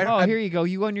 Oh, I'm- here you go.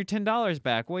 You won your $10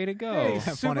 back. Way to go. Hey, Have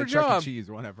fun super at Chuck job. E. Cheese,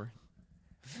 whatever.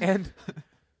 And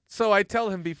so I tell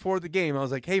him before the game, I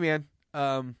was like, hey, man,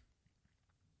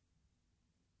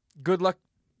 good luck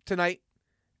tonight.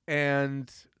 And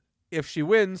if she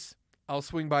wins, I'll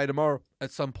swing by tomorrow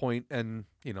at some point and,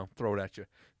 throw it at you.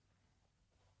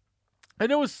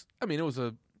 And it was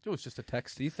just a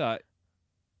text. So you thought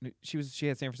she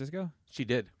had San Francisco? She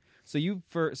did.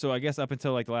 So I guess up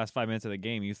until like the last 5 minutes of the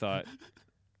game, you thought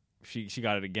she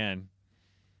got it again.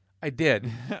 I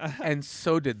did. And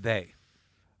so did they.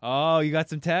 Oh, you got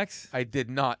some text? I did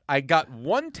not. I got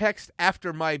one text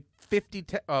after my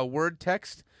 50-word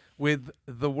text with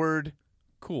the word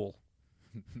 "cool."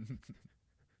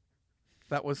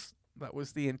 That was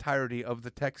the entirety of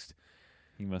the text.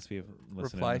 You must be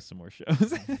listening Reply. to some more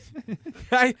shows.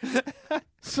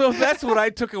 So that's what I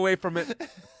took away from it.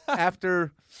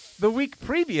 After the week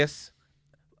previous,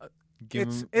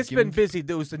 it's been busy.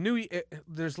 There was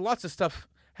there's lots of stuff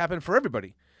happened for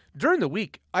everybody. During the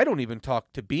week, I don't even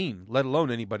talk to Bean, let alone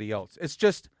anybody else. It's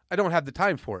just I don't have the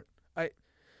time for it.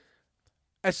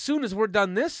 As soon as we're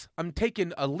done this, I'm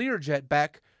taking a Learjet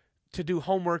back to do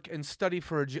homework and study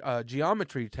for a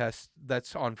geometry test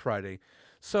that's on Friday.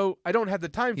 So I don't have the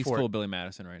time He's for full it. Billy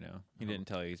Madison right now. He didn't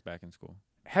tell you he's back in school.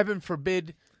 Heaven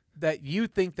forbid that you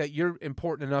think that you're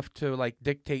important enough to like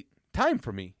dictate time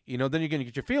for me. You know, then you're going to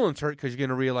get your feelings hurt because you're going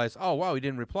to realize, oh, wow, he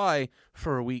didn't reply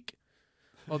for a week.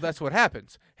 Well, that's what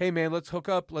happens. Hey, man, let's hook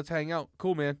up. Let's hang out.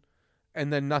 Cool, man.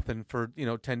 And then nothing for,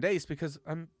 10 days because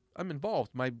I'm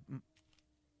involved. My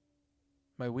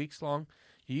week's long.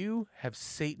 You have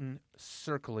Satan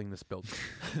circling this building.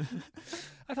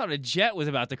 I thought a jet was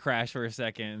about to crash for a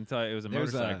second until it was a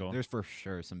motorcycle. There's for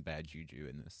sure some bad juju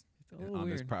in this little on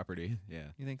this weird. property. Yeah,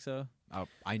 You think so?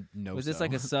 I know. Was this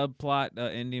like a subplot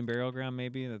Indian burial ground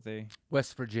maybe that they...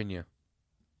 West Virginia.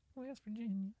 West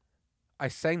Virginia. I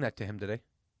sang that to him today.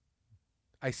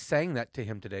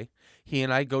 He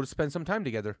and I go to spend some time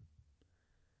together.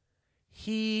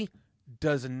 He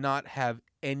does not have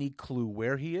any clue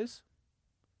where he is.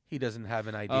 He doesn't have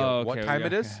an idea what time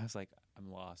it is. I was like, I'm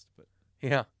lost, but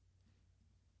Yeah.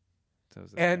 so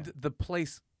is this And guy. the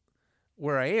place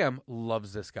where I am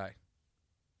loves this guy.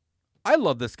 I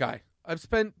love this guy. I've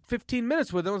spent 15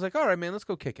 minutes with him. I was like, all right, man, let's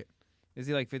go kick it. Is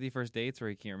he like 51st dates where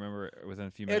he can't remember within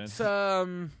a few minutes?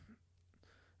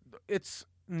 It's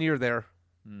near there.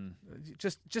 Hmm.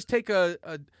 Just take a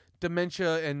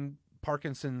dementia and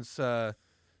Parkinson's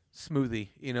smoothie,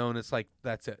 and it's like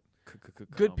that's it.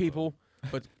 Good people,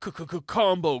 but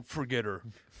combo forgetter.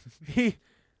 We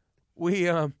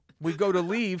go to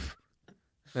leave,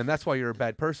 and that's why you're a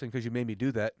bad person because you made me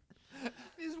do that.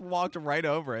 He just walked right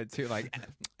over it too. Like,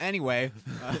 anyway,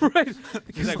 Right?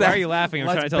 He's like, why are you laughing? I'm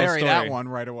trying to let's tell a bury story. that one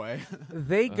right away.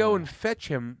 They go and fetch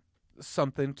him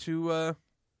something to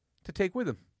take with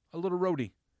him, a little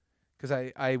roadie, because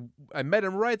I met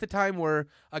him right at the time where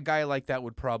a guy like that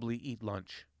would probably eat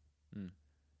lunch. Hmm.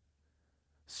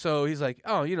 So he's like,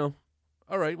 oh,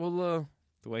 all right, well,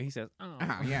 The way he says, oh,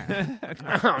 yeah.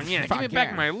 oh yeah, give me Fuck back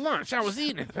yeah. my lunch. I was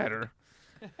eating it better.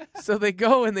 So they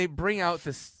go and they bring out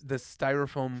this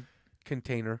styrofoam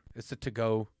container. It's a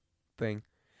to-go thing,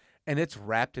 and it's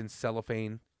wrapped in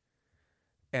cellophane.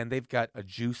 And they've got a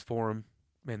juice for him.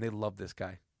 Man, they love this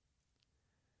guy.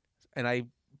 And I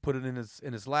put it in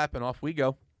his lap, and off we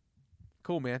go.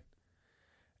 Cool, man.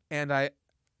 And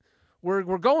we're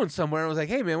going somewhere. I was like,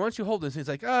 hey, man, why don't you hold this? And he's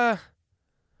like, I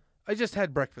just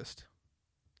had breakfast,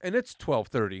 and it's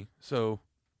 12:30. So,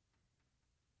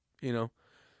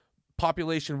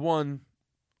 population 1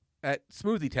 at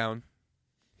Smoothie Town.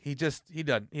 He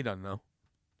doesn't know.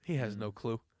 He has no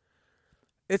clue.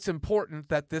 It's important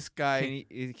that this guy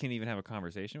he can even have a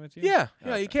conversation with you? Yeah,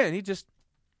 Okay. he can. He's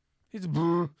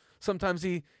sometimes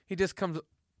he just comes.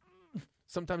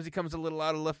 Sometimes he comes a little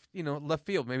out of left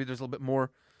field. Maybe there's a little bit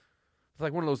more. It's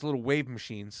like one of those little wave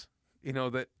machines,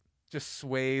 that just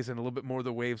sways, and a little bit more of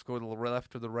the waves go to the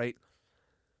left or the right.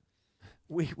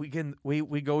 We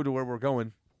go to where we're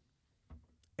going,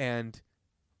 and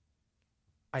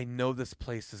I know this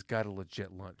place has got a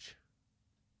legit lunch.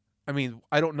 I mean,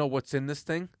 I don't know what's in this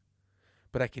thing,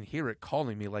 but I can hear it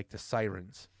calling me like the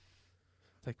sirens.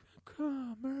 It's like,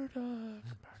 oh, Murdoch.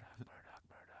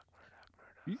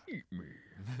 Eat me.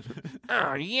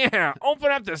 Oh, yeah,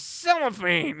 open up the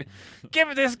cellophane. Give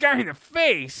it this guy in the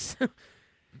face.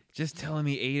 Just tell him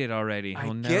he ate it already. He'll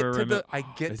I never get remember.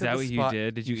 to Is the that what spot. you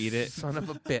did? Did you eat it? Son of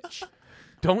a bitch.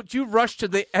 Don't you rush to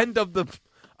the end of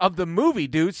the movie,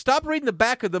 dude. Stop reading the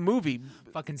back of the movie.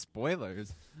 Fucking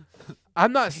spoilers.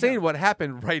 I'm not saying what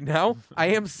happened right now. I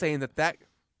am saying that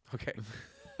okay.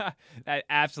 That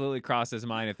absolutely crossed his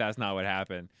mind if that's not what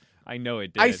happened. I know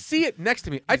it did. I see it next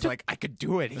to me. I could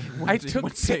do it. He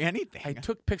wouldn't say anything. I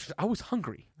took pictures. I was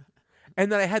hungry.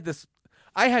 And then I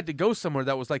had to go somewhere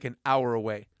that was like an hour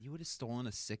away. You would have stolen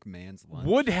a sick man's lunch.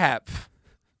 Would have.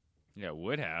 Yeah,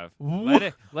 would have.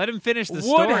 Would- Let him finish the Would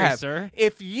story, have. sir.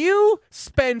 If you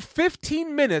spend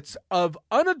 15 minutes of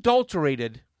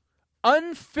unadulterated,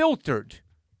 unfiltered,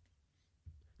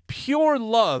 pure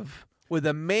love with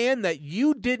a man that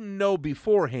you didn't know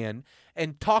beforehand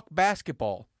and talk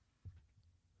basketball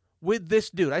with this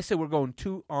dude. I said we're going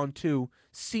 2-on-2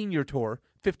 senior tour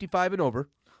 55 and over.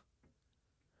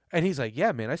 And he's like,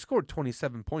 yeah, man, I scored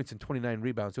 27 points and 29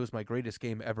 rebounds. It was my greatest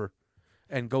game ever.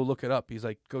 And go look it up. He's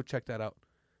like, go check that out.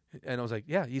 And I was like,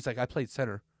 yeah. He's like, I played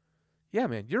center. Yeah,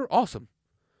 man, you're awesome.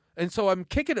 And so I'm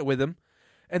kicking it with him.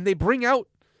 And they bring out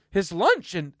his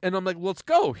lunch. And I'm like, let's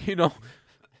go, you know.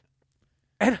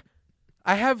 And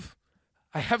I have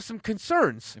some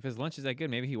concerns. If his lunch is that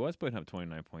good, maybe he was putting up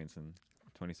 29 points and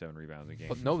 27 rebounds a game.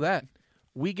 But know that.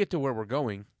 We get to where we're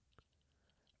going.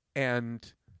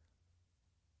 And...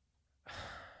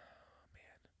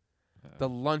 the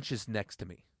lunch is next to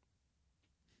me.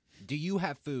 Do you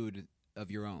have food of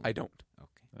your own? I don't.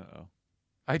 Okay. Uh-oh.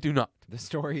 I do not. The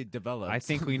story develops. I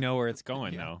think we know where it's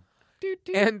going now.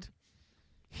 And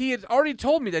he had already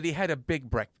told me that he had a big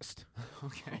breakfast.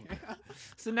 Okay.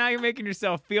 So now you're making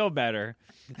yourself feel better.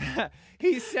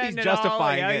 He's setting He's it all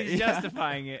justifying out. it, He's yeah.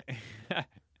 justifying it.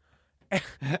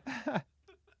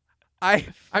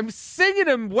 I'm singing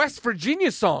him West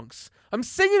Virginia songs. I'm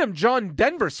singing him John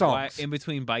Denver songs. In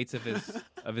between bites of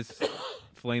his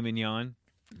filet mignon,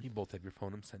 You both have your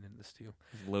phone. I'm sending this to you.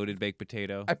 his loaded baked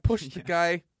potato. I push the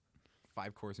guy.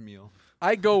 5-course meal.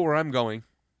 I go where I'm going.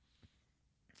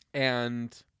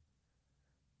 And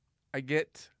I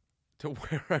get to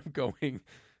where I'm going.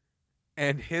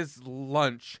 And his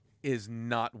lunch is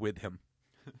not with him.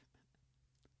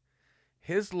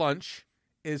 His lunch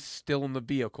is still in the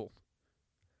vehicle.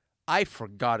 I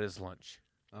forgot his lunch.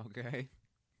 Okay.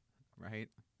 Right?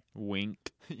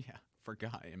 Wink. Yeah.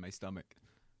 Forgot in my stomach.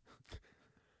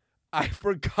 I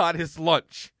forgot his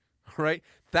lunch. Right?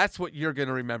 That's what you're going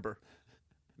to remember.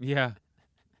 Yeah.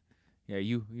 Yeah,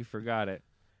 you forgot it.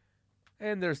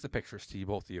 And there's the pictures to you,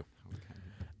 both of you.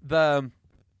 Okay.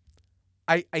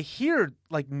 I hear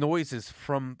like noises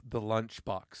from the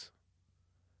lunchbox.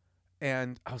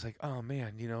 And I was like, oh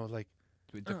man, you know, like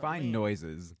Define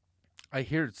noises. I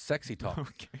hear sexy talk.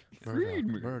 Okay.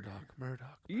 Murdoch.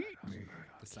 The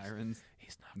sirens.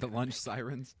 He's not The gonna lunch make it.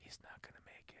 sirens. He's not gonna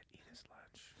make it. Eat his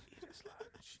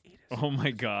lunch. Oh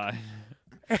my god.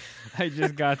 I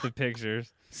just got the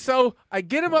pictures. So I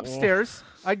get him upstairs.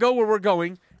 I go where we're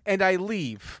going, and I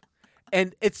leave.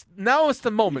 And it's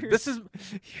the moment. This is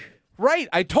right.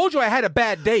 I told you I had a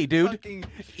bad day, dude. Fucking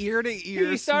ear to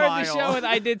ear He started smile. the show with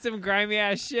 "I did some grimy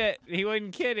ass shit." He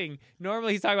wasn't kidding.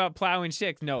 Normally he's talking about plowing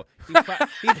chicks. No,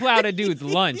 he plowed a dude's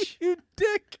lunch. You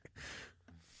dick.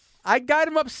 I got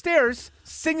him upstairs,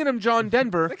 singing him John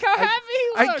Denver. Look how happy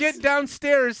he looks. I get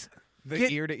downstairs, The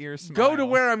ear to ear smile. go to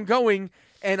where I'm going,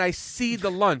 and I see the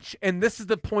lunch. And this is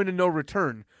the point of no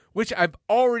return, which I've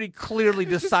already clearly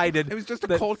decided. It was just a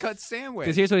that- cold cut sandwich.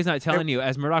 Because here's what he's not telling you.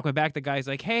 As Murdoch went back, the guy's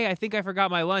like, "Hey, I think I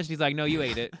forgot my lunch." And he's like, "No, you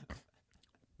ate it.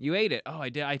 You ate it. Oh, I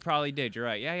did. I probably did. You're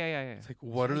right. Yeah." It's like,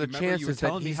 what are the Remember you were chances that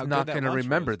telling me he's how not good that going to lunch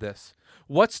remember was. this?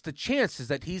 What's the chances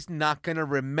that he's not going to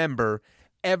remember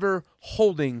ever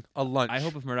holding a lunch? I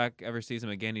hope if Murdoch ever sees him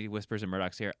again, he whispers in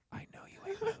Murdoch's ear, "I know you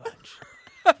ate my lunch."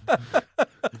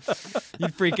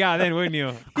 You'd freak out then, wouldn't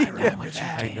you? I remember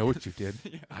that. I know what you did.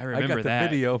 I I remember got the that.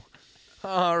 video.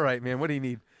 All right, man. What do you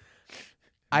need?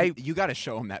 You got to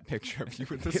show him that picture of you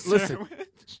with the Listen.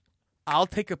 sandwich. I'll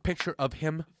take a picture of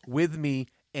him with me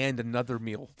and another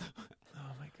meal. Oh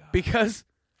my god. Because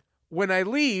when I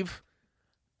leave,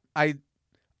 I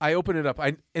open it up.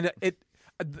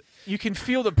 You can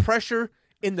feel the pressure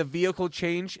in the vehicle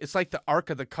change. It's like the Ark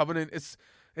of the Covenant. It's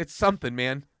something,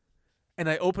 man. And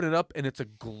I open it up, and it's a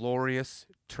glorious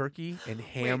turkey and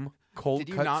ham cold Did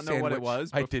you cut not know what it sandwich.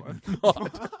 was I did before?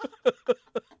 not.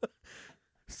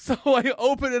 So I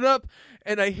open it up,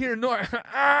 and I hear noise.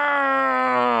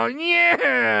 Oh,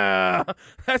 yeah.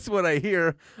 That's what I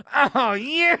hear. Oh,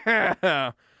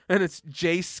 yeah. And it's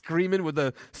Jay screaming with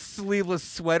a sleeveless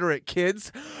sweater at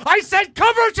kids. I said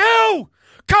cover two!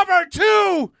 Cover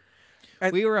two!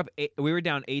 And We were we were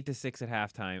down 8-6 at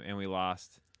halftime, and we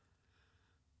lost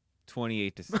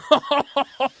 28-6.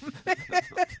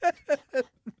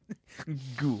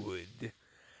 Good.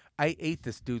 I ate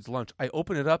this dude's lunch. I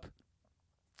open it up,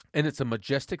 and it's a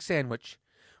Majestic sandwich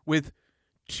with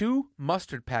 2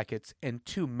 mustard packets and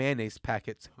 2 mayonnaise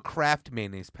packets, Kraft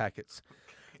mayonnaise packets.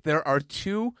 There are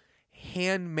 2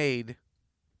 handmade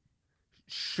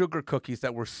sugar cookies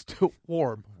that were still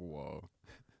warm. Whoa.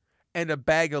 And a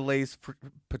bag of Lay's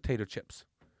potato chips.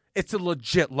 It's a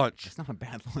legit lunch. It's not a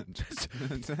bad lunch.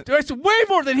 Dude, it's way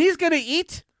more than he's going to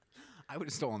eat. I would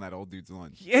have stolen that old dude's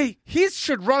lunch. Hey, he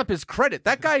should run up his credit.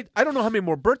 That guy, I don't know how many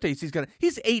more birthdays he's going to.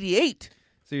 He's 88.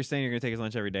 So you're saying you're gonna take his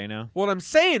lunch every day now? What I'm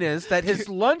saying is that his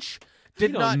lunch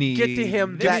did You don't not get to need-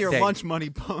 him Give that me your day. lunch money,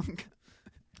 punk.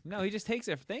 No, he just takes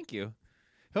it. Thank you.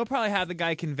 He'll probably have the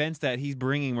guy convinced that he's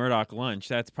bringing Murdoch lunch.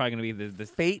 That's probably gonna be the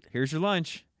Fate Here's your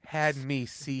lunch. had me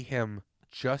see him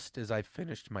just as I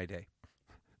finished my day.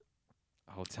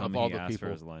 Oh, tell Of me all he the asked people.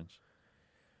 for his lunch.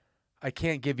 I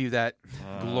can't give you that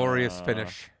glorious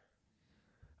finish.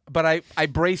 But I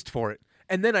braced for it.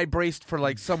 And then I braced for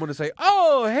like someone to say,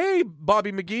 "Oh, hey,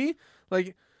 Bobby McGee,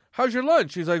 like, how's your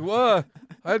lunch?" He's like, "Well,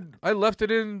 I left it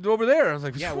in over there." I was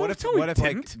like, Yeah, "No, what if no, he like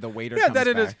didn't." the waiter Yeah, comes that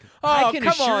in his. back? Oh, I can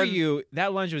come assure on, you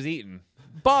that lunch was eaten.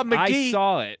 Bob McGee. I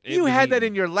saw it. It You was had that eaten.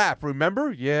 in your lap,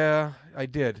 remember? Yeah, I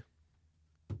did.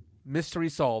 Mystery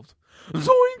solved.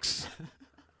 Zoinks!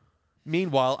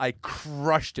 Meanwhile, I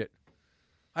crushed it.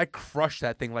 I crushed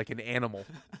that thing like an animal.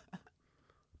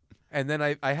 And then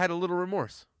I had a little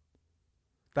remorse.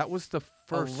 That was the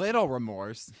first. A little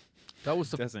remorse. That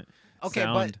was the. Doesn't. Okay,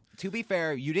 sound. but to be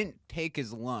fair, you didn't take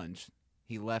his lunch.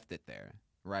 He left it there,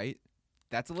 right?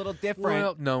 That's a little different.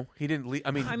 Well, no, he didn't leave.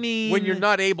 I mean, mean, when you're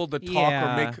not able to talk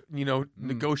yeah. or make,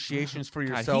 negotiations for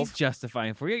God, yourself. he's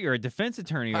justifying for you. You're a defense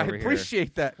attorney I over here.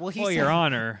 appreciate that. Well, he Well, said- Your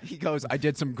Honor. He goes, "I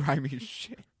did some grimy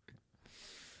shit.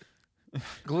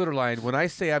 Glitter Lion, when I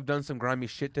say I've done some grimy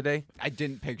shit today, I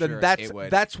didn't picture then that's it would.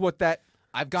 that's what that.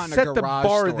 I've gotten set a the garage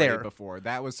bar story there. before.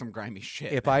 That was some grimy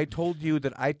shit. If I told you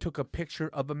that I took a picture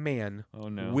of a man Oh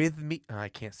no. with me, I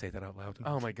can't say that out loud.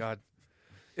 Oh my god,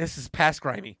 this is past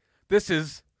grimy. This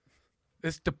is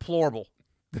deplorable.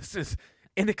 This is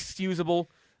inexcusable.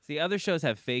 See, other shows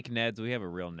have fake Neds. We have a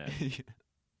real Ned.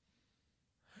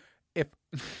 If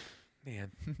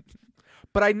man,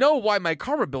 but I know why my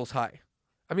karma bill's high.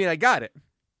 I mean, I got it.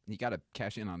 You got to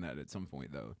cash in on that at some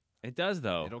point, though. It does,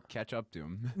 though. It'll catch up to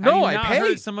him. No, Have you I not pay.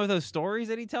 heard some of those stories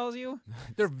that he tells you.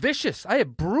 They're vicious. I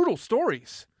have brutal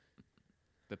stories.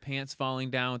 The pants falling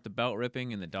down with the belt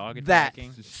ripping and the dog That,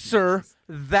 attacking. sir,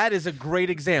 that is a great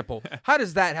example. How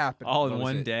does that happen? All in What was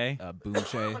one it? day.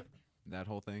 Boucher, that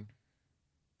whole thing.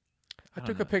 I don't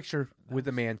took know. a picture with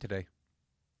a man today.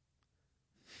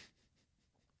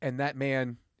 And that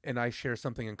man and I share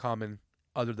something in common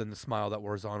other than the smile that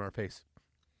was on our face.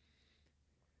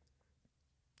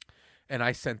 And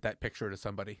I sent that picture to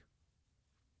somebody.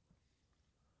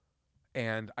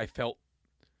 And I felt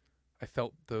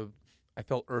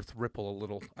Earth ripple a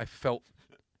little. I felt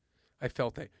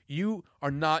that. You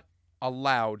are not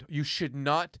allowed. You should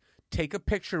not take a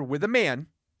picture with a man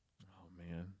Oh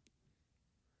man.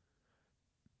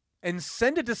 and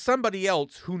send it to somebody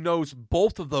else who knows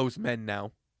both of those men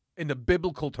now, in the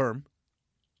biblical term,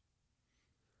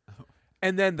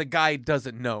 and then the guy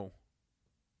doesn't know.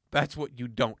 That's what you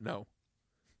don't know.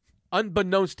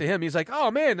 Unbeknownst to him, he's like,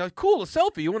 "Oh man, cool, a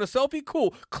selfie. You want a selfie?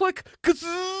 Cool. Click,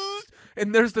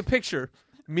 and there's the picture.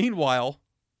 Meanwhile,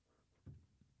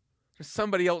 there's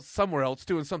somebody else somewhere else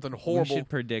doing something horrible. We should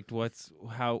predict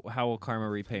how will karma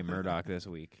repay Murdoch this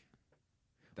week.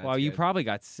 That's Well, you good. probably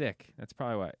got sick. That's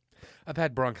probably what. I've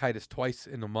had bronchitis twice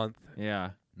in a month.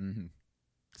 Yeah, Mm-hmm.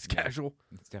 It's casual.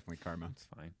 It's definitely karma. it's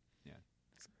fine. Yeah.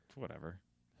 It's whatever.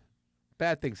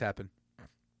 Bad things happen.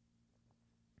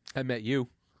 I met you.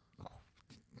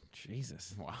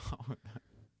 Jesus. Wow.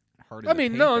 Hard in I the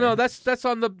mean, paint no, there. that's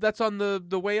on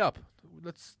the way up.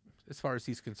 That's as far as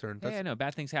he's concerned. That's, Yeah, no,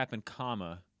 bad things happen,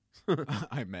 comma.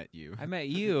 I met you. I met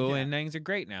you, Yeah. and things are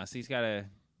great now. So he's got to,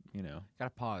 Got to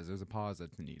pause. There's a pause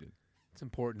that's needed. it's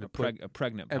important a, to put a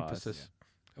pregnant pause. emphasis.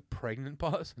 A pregnant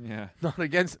pause, Yeah. not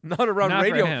around Not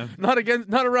for radio, him. not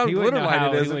around He would Glitter know Line. how,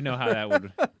 It he isn't. would know how that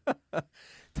would.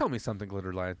 Tell me something,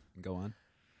 Glitter Line. Go on.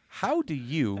 How do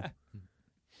you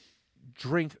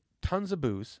drink tons of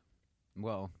booze?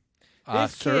 Well,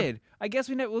 This sir, kid. I guess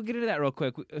we'll get into that real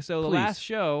quick. So the Please. last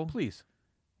show, please.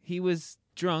 he was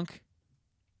drunk,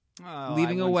 well,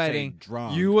 leaving I a wouldn't say wedding.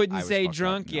 Drunk. You wouldn't I was say fucked up.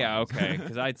 drunk? No. Yeah, okay.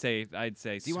 Because I'd say. Do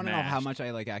you want to know how smashed. much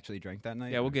I actually drank that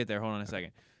night? Yeah, we'll get there. Hold on a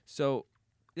second. So,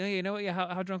 yeah, you know what? Yeah,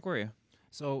 how drunk were you?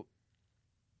 So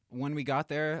when we got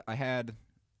there, I had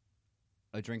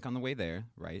a drink on the way there.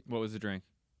 Right. What was the drink?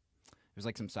 It was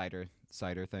like some cider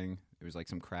thing. It was like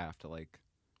some craft. Like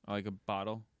Oh, like a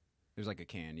bottle? it was like a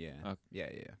can. Yeah. Okay.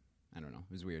 Yeah. I don't know.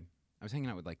 It was weird. I was hanging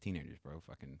out with like teenagers, bro.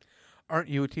 Fucking. Aren't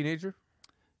you a teenager?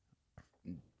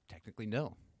 Technically,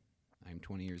 no. I'm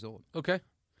 20 years old. Okay.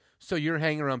 So you're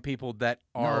hanging around people that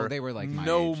No, are they were like my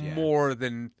no age, yeah. more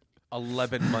than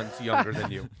 11 months younger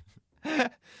than you. There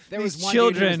These was one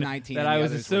dude who was children 19 that and I the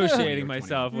was others were 20 or associating 21.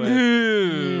 myself with.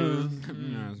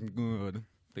 Yeah, it's good.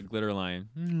 The glitter lion.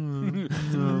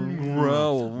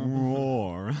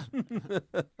 Roar.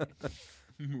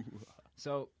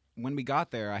 So when we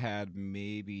got there, I had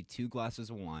maybe 2 glasses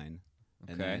of wine.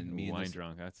 And Okay. then me and Wine this,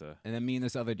 drunk. That's a. and then me and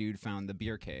this other dude found the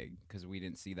beer keg because we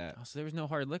didn't see that. Oh, so there was no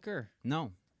hard liquor.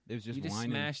 No, it was just You just wine.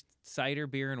 and- smashed cider,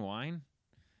 beer, and wine.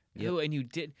 Yep. Ew, and you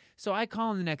did. So I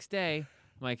call him the next day.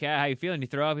 I'm like, "Yeah, how you feeling? You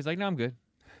throw up?" He's like, "No, I'm good."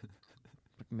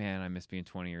 man, I miss being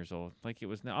 20 years old. Like it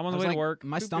was. I'm on I the way like, to work.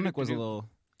 My stomach was Boop-a-doop-a-doop.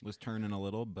 was turning a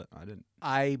little, but I didn't.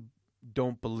 I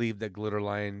don't believe that Glitter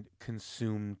Lion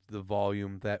consumed the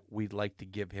volume that we'd like to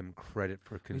give him credit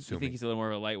for You consuming. think he's a little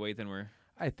more of a lightweight than we're?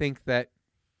 I think that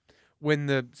when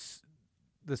the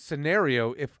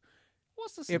scenario, if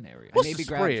What's the If- scenario? I What's maybe the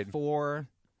grabbed spread? 4.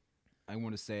 I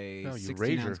want to say No, you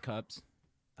 16-ounce rager. cups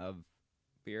of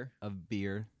Beer.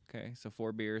 beer. Okay, so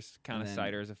 4 beers. Count And of then-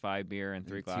 ciders of 5 beer and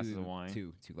 3 and glasses two- of wine.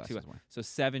 Two glasses of wine. So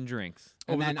 7 drinks.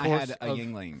 And Over the then I course had a of-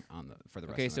 Yingling for the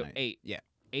rest Okay, of the so night. 8. Yeah,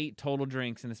 8 total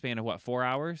drinks in the span of what? 4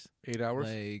 hours. 8 hours.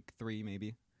 like 3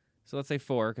 maybe. So let's say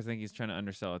 4, because I think he's trying to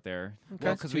undersell it there. Okay.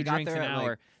 Well, 'cause 2 we got drinks there an at, like,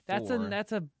 hour. That's 4.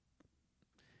 a.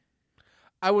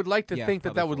 I would like to Yeah, think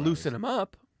that probably would 4 loosen hours. him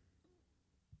up.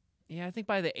 Yeah, I think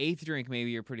by the 8th drink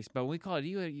maybe you're pretty. But when we called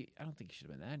you, I don't think you should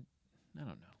have been that. I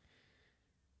don't know.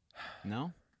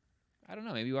 No, I don't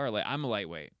know. Maybe you are light. I'm a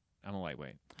lightweight.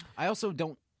 I also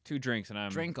don't 2 drinks and I'm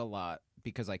drink a lot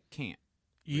because I can't.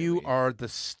 You Really? are the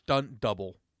stunt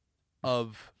double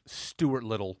of Stuart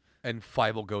Little and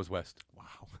Fievel Goes West. Wow.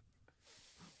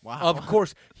 Wow. Of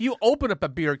course, you open up a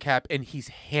beer cap and he's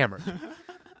hammered.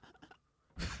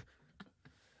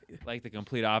 like the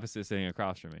complete opposite sitting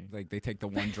across from me. Like they take the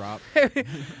one drop. Look at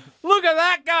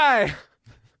that guy.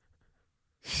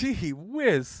 Gee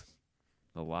whiz.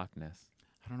 The Loch Ness.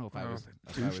 I don't know if I Oh, was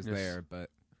the doucheness. there, but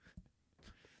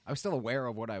I was still aware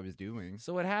of what I was doing.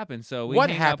 So what happened? So What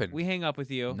hang happened? Up, we hang up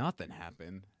with you. Nothing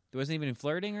happened. There wasn't even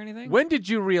flirting or anything. When did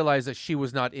you realize that she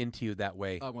was not into you that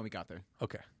way? When we got there.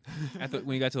 Okay.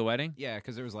 When you got to the wedding? Yeah,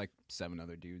 because there was like 7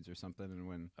 other dudes or something, and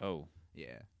when Oh,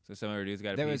 yeah, so some other dudes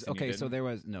got a there piece was and you okay. So didn't? there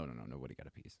was no, nobody got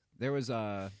a piece. There was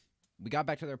we got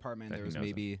back to their apartment. That There he was knows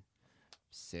maybe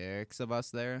 6 of us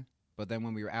there, but then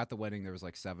when we were at the wedding, there was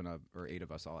like 7 or 8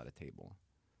 of us all at a table.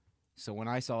 So when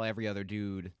I saw every other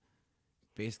dude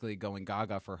basically going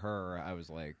gaga for her, I was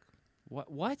like,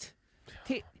 What?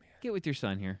 Get with your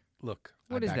son here. Look,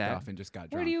 What I is backed that? off and just got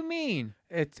drunk. What do you mean?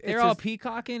 it's They're all as-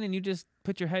 peacocking and you just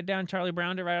put your head down, Charlie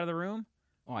Browned it right out of the room?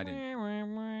 Oh, I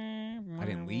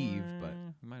didn't leave, but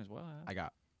might as well have. I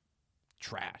got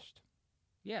trashed.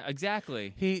 Yeah,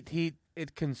 exactly.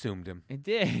 it consumed him. It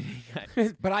did. He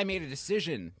got- But I made a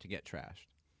decision to get trashed.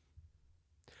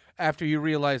 After you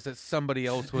realized that somebody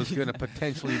else was going to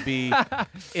potentially be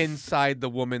inside the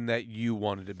woman that you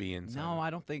wanted to be inside. No, I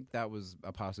don't think that was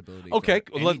a possibility. for Okay,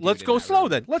 any let's dude in go that slow room.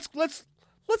 then.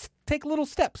 Let's take little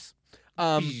steps.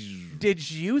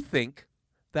 Did you think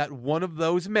that one of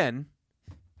those men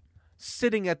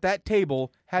sitting at that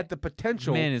table had the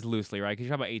potential, Man is loosely, right? Because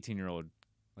you're talking about 18-year-old.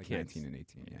 Like kids. 19 and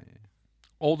 18, yeah.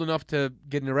 old enough to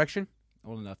get an erection?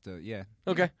 Old enough to, yeah.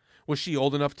 Okay. Was she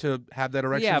old enough to have that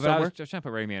erection Yeah, but I somewhere? was trying to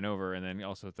put Ray Man over and then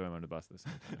also throw him under the bus this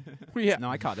time. Yeah. No,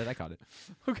 I caught it.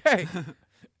 Okay.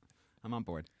 I'm on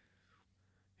board.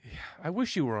 I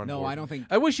wish you were on No, board. I don't think.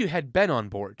 I wish you had been on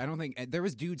board. I don't think there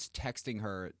was dudes texting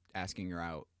her, asking her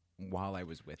out while I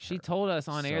was with She her. told us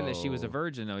on air that she was a So-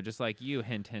 virgin, though, just like you.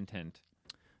 Hint, hint, hint.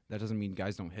 That doesn't mean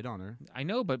guys don't hit on her. I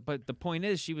know, but the point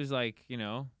is, she was like,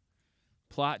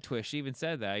 plot twist. She even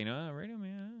said that, Radio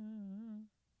Man.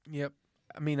 Yep.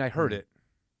 I mean, I heard it.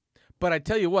 But I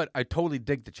tell you what, I totally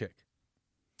dig the chick.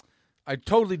 I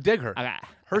totally dig her.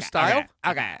 Her style.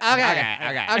 Okay.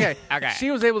 She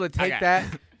was able to take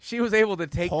that. She was able to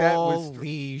take that.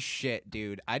 Holy shit,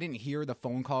 dude! I didn't hear the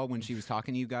phone call when she was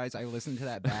talking to you guys. I listened to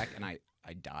that back and I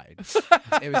died.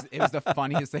 It was the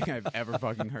funniest thing I've ever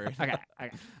fucking heard.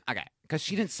 Okay. Because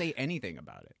she didn't say anything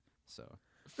about it. So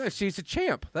No, she's a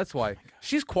champ. That's why.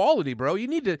 She's quality, bro. You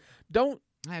need to don't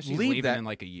she's leave leaving that. in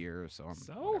like a year or so.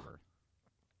 So? Whatever.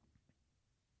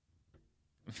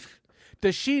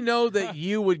 Does she know that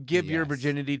you would give your Yes.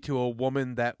 virginity to a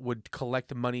woman that would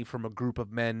collect money from a group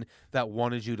of men that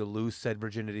wanted you to lose said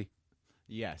virginity?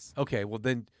 Yes. Okay, well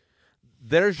then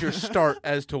there's your start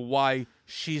as to why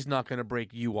she's not going to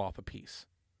break you off a piece.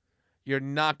 You're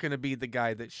not going to be the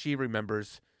guy that she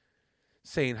remembers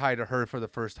saying hi to her for the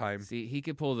first time. See, he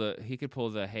could pull the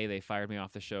hey, they fired me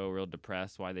off the show, real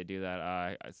depressed. Why they do that?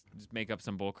 I just make up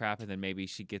some bull crap, and then maybe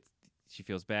she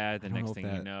feels bad. The I don't next know thing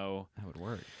if you that- know, That would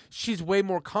work. She's way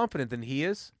more confident than he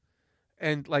is.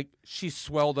 And like she's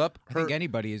swelled up. I think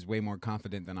anybody is way more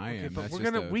confident than I Okay, am. but That's we're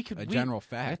just gonna- a, we could- a we- general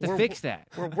I have fact. to We're- fix that.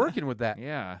 We're working with that.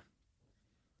 Yeah.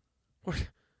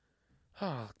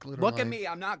 Oh, glitter Look at line. me.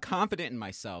 I'm not confident in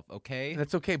myself, okay?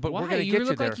 That's okay, but Why? we're gonna You get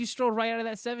look there, like you strolled right out of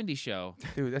that '70s show.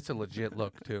 dude. That's a legit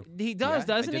look too. He does, Yeah,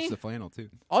 doesn't I he? ditched the flannel,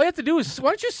 too. All you have to do is why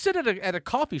don't you sit at a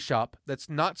coffee shop that's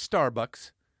not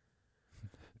Starbucks,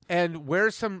 and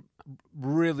wear some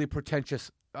really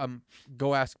pretentious.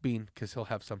 Go ask Bean because he'll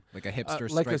have some Like a hipster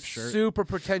like a striped shirt. super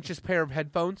pretentious pair of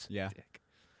headphones. Yeah.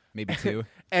 Maybe 2.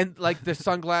 And like the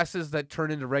sunglasses that turn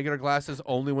into regular glasses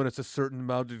only when it's a certain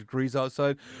amount of degrees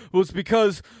outside. Well, it's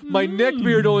because my neck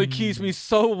beard only keeps me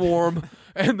so warm,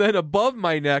 and then above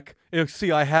my neck,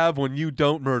 see, I have one. You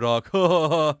don't, Murdoch.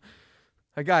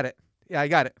 I got it. Yeah, I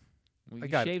got it. Well, I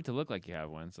you got it. shaved to look like you have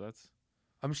one, so that's.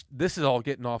 This is all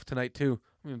getting off tonight too.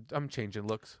 I'm changing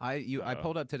looks. I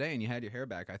pulled up today and you had your hair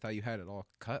back. I thought you had it all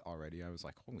cut already. I was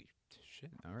like, holy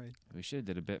shit! All right. We should have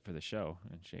did a bit for the show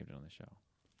and shaved it on the show.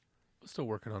 Still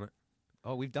working on it.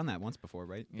 Oh, we've done that once before,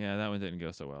 right? Yeah, that one didn't go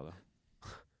so well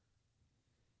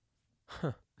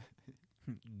though.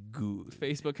 Good.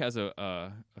 Facebook has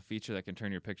a feature that can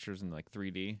turn your pictures into like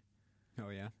 3D. Oh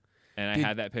yeah. And I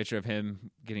had that picture of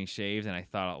him getting shaved, and I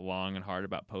thought long and hard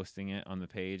about posting it on the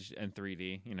page in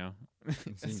 3D. You know,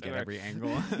 So you get every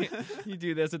angle. You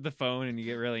do this with the phone, and you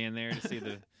get really in there to see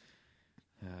the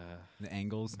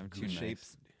angles, I'm the too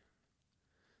shapes.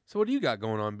 So what do you got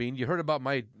going on, Bean? You heard about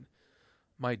my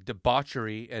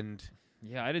debauchery and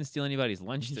Yeah, I didn't steal anybody's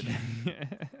lunch today.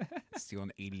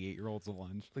 Stealing 88-year-olds'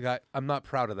 lunch. I'm not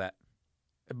proud of that,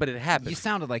 but it happened. You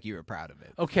sounded like you were proud of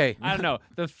it. Okay. I don't know.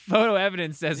 The photo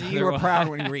evidence says You were proud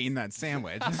when you were eating that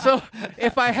sandwich. So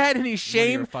if I had any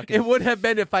shame, it would have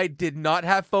been if I did not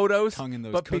have photos. Tongue in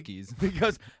those but cookies.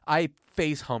 Because I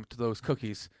face humped those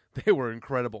cookies. They were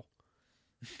incredible.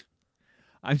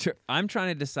 I'm trying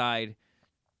to decide.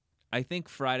 I think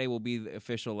Friday will be the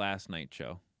official last night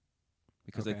show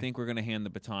because I Okay. think we're going to hand the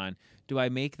baton. Do I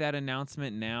make that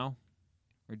announcement now,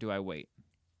 or do I wait?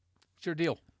 It's your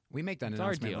deal. We make that It's our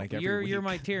announcement deal. like every You're week.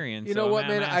 my Tyrion. You so know what, I'm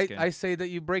man? asking. I say that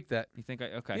you break that. You think I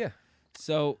okay? Yeah.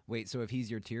 So Wait, so if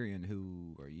he's your Tyrion,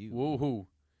 who are you? Whoa,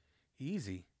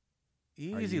 easy,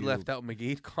 easy. you- Left out,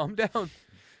 McGee. Calm down.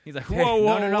 he's like, Hey, whoa,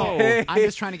 whoa, no. whoa. Hey. I'm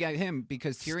just trying to get him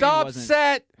because Tyrion Stop wasn't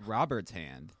set. Robert's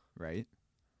hand, right?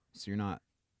 So you're not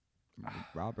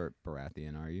Robert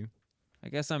Baratheon, are you? I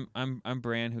guess I'm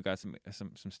Bran who got some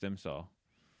stem cell.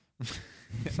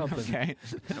 Something. Okay.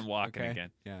 And I'm walking Okay.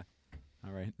 again. Yeah.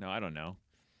 All right. No, I don't know.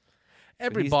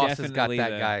 Every But he's boss has got definitely that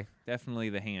the- guy. Definitely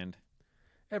the hand.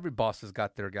 Every boss has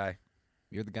got their guy.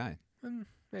 You're the guy.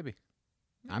 Maybe.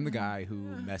 I'm the guy who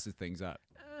messes things up.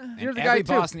 And You're the every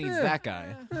guy, too. boss needs that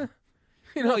guy.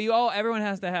 You No, know, everyone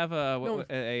has to have a No.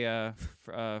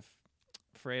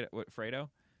 Fredo.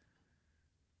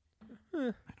 I don't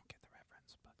get the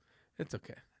reference, but it's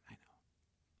okay. I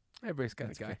know. Everybody's got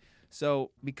That's a guy. okay.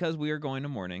 So because we are going to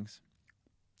mornings,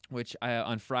 which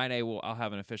on Friday I'll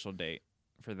have an official date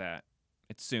for that.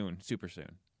 It's soon, super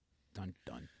soon. Dun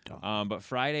dun dun. But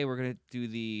Friday we're gonna do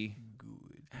the.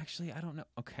 Actually, I don't know.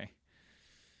 Okay.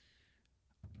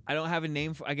 I don't have a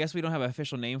name for. I guess we don't have an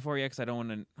official name for it yet because I don't want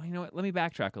to. You know what? Let me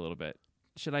backtrack a little bit.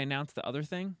 Should I announce the other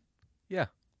thing? Yeah.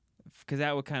 Because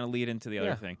that would kind of lead into the other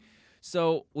Yeah. thing.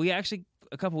 So we actually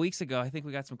a couple weeks ago, I think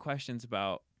we got some questions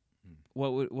about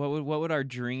what would our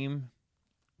dream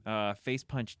face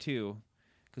punch 2,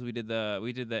 because we did the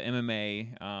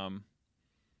MMA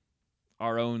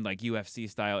our own like UFC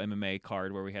style MMA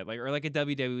card where we had like a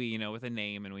WWE with a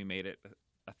name and we made it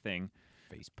a thing.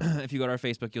 Facebook. If you go to our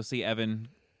Facebook, you'll see Evan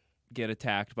get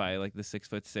attacked by like the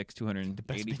 6'6", 280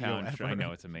 video pound. ever. I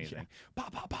know, it's amazing. Bah,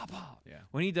 bah, bah, bah. Yeah.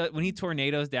 When he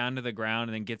tornadoes down to the ground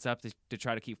and then gets up to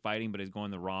try to keep fighting, but is going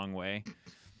the wrong way.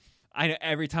 I know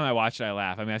every time I watch it, I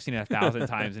laugh. I mean, I've seen it 1,000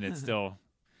 times, and it's still.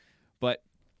 But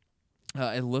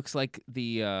it looks like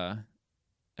the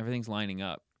everything's lining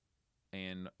up,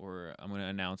 and I'm going to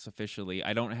announce officially.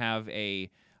 I don't have a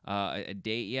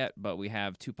date yet, but we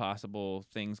have 2 possible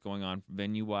things going on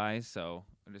venue wise, so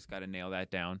I just got to nail that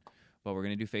down. But we're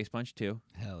going to do Face Punch 2.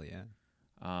 Hell yeah.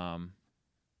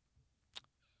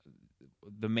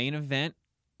 The main event,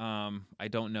 I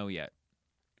don't know yet.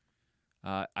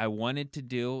 I wanted to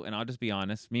do, and I'll just be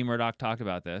honest, me and Murdoch talked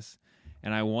about this,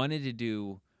 and I wanted to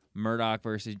do Murdoch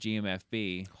versus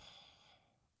GMFB.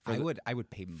 I would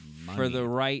pay money for the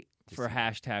right to for see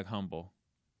hashtag humble.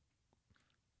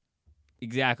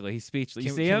 Exactly, he's speechless.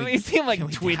 You Can see we- him? You see him like can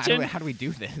we- twitching. How do we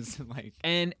do this? Like,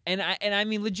 And I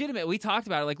mean, legitimate. We talked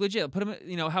about it, like legit. Put him,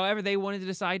 however they wanted to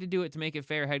decide to do it to make it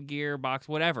fair, headgear, box,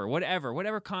 whatever. whatever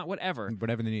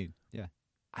they need. Yeah.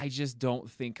 I just don't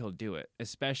think he'll do it,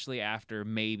 especially after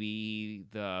maybe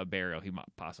the burial he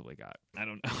possibly got. I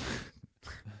don't know.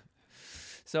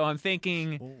 So I'm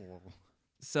thinking.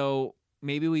 So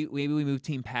maybe we move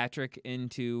Team Patrick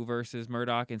into versus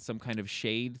Murdoch in some kind of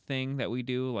shade thing that we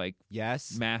do, like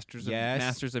Yes. Masters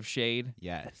of Shade.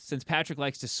 Yes. Since Patrick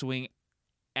likes to swing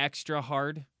extra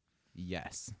hard.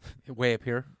 Yes. Way up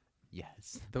here.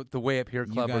 Yes. The way up here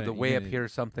You club or gotta- the you way up gotta- here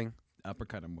something.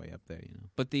 Uppercut him way up there,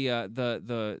 But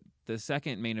the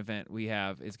second main event we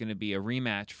have is going to be a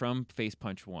rematch from Face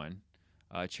Punch 1.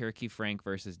 Cherokee Frank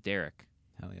versus Derek.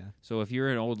 Hell yeah. So if you're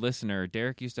an old listener,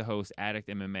 Derek used to host Addict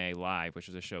MMA Live, which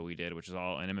was a show we did, which is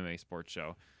all an MMA sports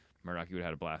show. Murdoch, you would have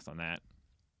had a blast on that.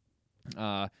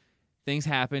 Things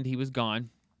happened. He was gone.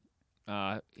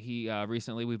 He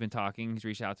recently, we've been talking. He's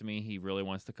reached out to me. He really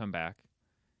wants to come back.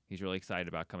 He's really excited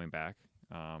about coming back.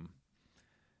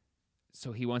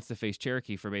 So he wants to face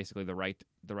Cherokee for basically the right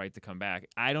to come back.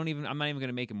 I'm not even going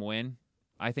to make him win.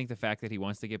 I think the fact that he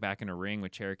wants to get back in a ring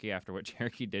with Cherokee after what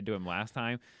Cherokee did to him last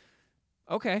time,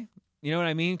 okay, you know what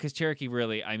I mean? Because Cherokee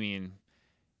really,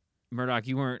 Murdoch,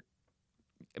 you weren't.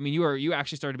 You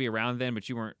actually started to be around then, but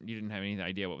you didn't have any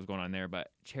idea what was going on there. But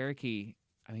Cherokee,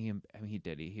 he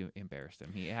did. He embarrassed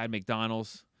him. He had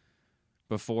McDonald's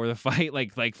before the fight,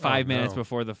 like 5 minutes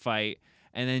before the fight,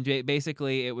 and then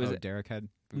basically it was Derek had.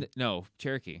 No,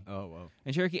 Cherokee. Oh, whoa.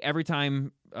 And Cherokee, every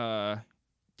time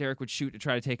Derek would shoot to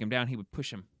try to take him down, he would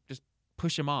push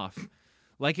him off.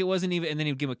 Like it wasn't even, and then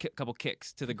he would give him a couple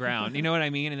kicks to the ground. You know what I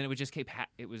mean? And then it would just keep,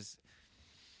 it was,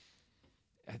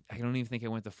 I don't even think it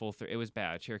went the full through. It was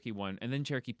bad. Cherokee won. And then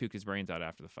Cherokee puked his brains out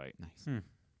after the fight. Nice.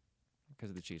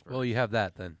 Because of the cheeseburger. Well, you have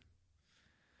that then.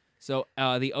 So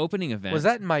the opening event. Was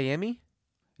that in Miami?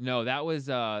 No, that was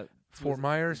Fort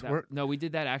Myers? No, we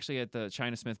did that actually at the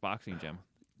China Smith boxing gym.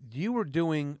 You were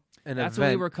doing an event. That's when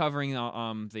we were covering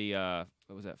the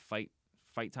what was that, fight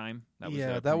time? That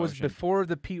was that was before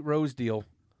the Pete Rose deal.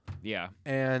 Yeah.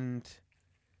 And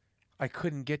I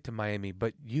couldn't get to Miami,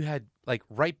 but you had like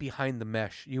right behind the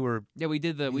mesh. You were we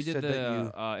did the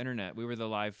internet. We were the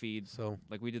live feed. So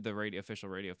like we did the official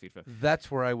radio feed. That's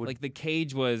where I would like the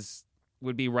cage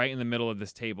would be right in the middle of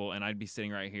this table, and I'd be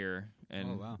sitting right here.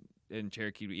 And and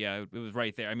Cherokee, it was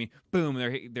right there. Boom,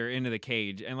 they're into the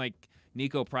cage, and like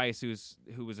Nico Price,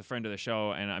 who was a friend of the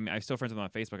show, and I'm still friends with him on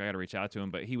Facebook. I got to reach out to him,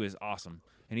 but he was awesome,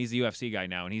 and he's a UFC guy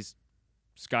now, and he's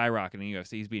skyrocketing in the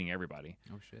UFC. He's beating everybody.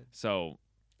 Oh shit! So,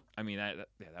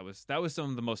 that was some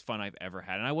of the most fun I've ever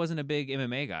had, and I wasn't a big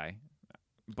MMA guy,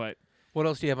 but what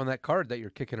else do you have on that card that you're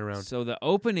kicking around? So the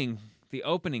opening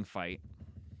fight,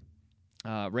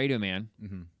 Radio Man.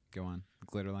 Mm-hmm. Go on,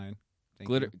 Glitter Lion.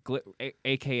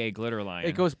 AKA Glitter Lion.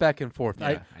 It goes back and forth.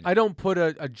 Yeah, I don't put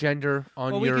a gender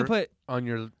on we your can put on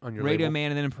your Radio label.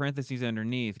 Man and then in parentheses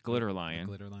underneath Glitter Lion.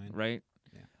 Glitter Lion. Right?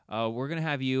 Yeah. We're gonna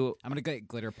have you. I'm gonna get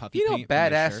glitter puppy. You know how paint for my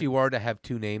badass shirt. you are to have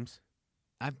two names.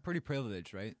 I'm pretty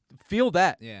privileged, right? Feel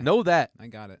that. Yeah. Know that. I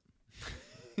got it.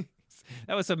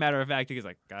 That was so matter of fact. He's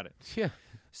like, got it. Yeah.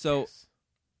 So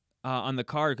on the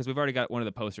card, because we've already got one of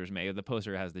the posters made. The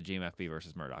poster has the GMFB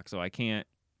versus Murdoch, so I can't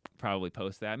probably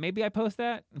post that. Maybe I post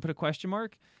that and put a question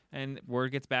mark, and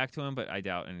word gets back to him, but I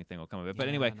doubt anything will come of it. But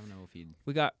anyway, I don't know if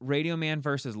we got Radio Man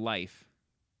versus Life.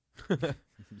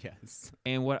 Yes.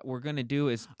 And what we're gonna do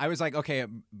is, I was like, okay,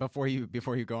 before you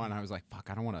go on, I was like, fuck,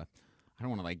 I don't want to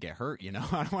like get hurt, you know.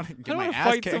 I don't want to get my ass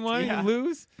fight kicked. someone and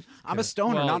lose. I'm a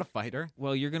stoner, Well, not a fighter.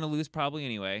 Well, you're gonna lose probably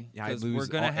anyway. Yeah, I 'cause lose we're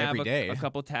gonna have every day. a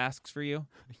couple tasks for you.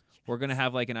 We're gonna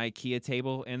have like an IKEA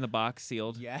table in the box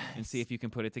sealed, Yes. and see if you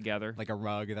can put it together. Like a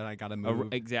rug that I gotta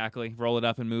move. Exactly. Roll it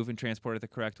up and move and transport it the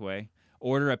correct way.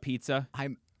 Order a pizza.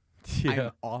 I'm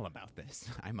all about this.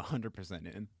 I'm 100%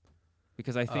 in.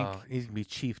 Because I think he's gonna be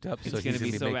chiefed up. it's so gonna he's be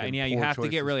gonna so be bad. making And you poor have to get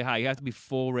choices. really high. You have to be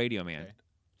full Radio Man. Okay.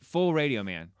 Full Radio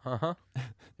Man. Uh-huh.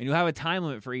 And you have a time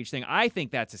limit for each thing. I think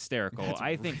that's hysterical. That's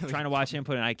I think really trying to watch him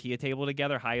put an IKEA table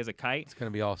together high as a kite. It's gonna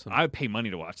be awesome. I would pay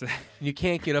money to watch that. You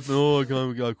can't get up and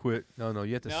we gotta quit. No,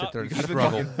 you have to No, sit there you and gotta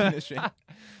struggle. Finish it.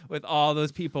 With all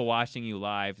those people watching you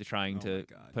live to trying Oh to my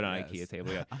God, put an yes. IKEA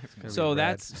table. Yeah. gonna So be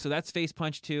rad. that's Face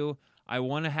Punch 2. I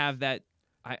want to have that.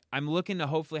 I'm looking to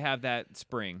hopefully have that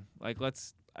spring. Like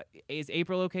is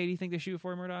April okay? Do you think to shoot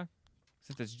for Murdoch?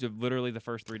 Since it's literally the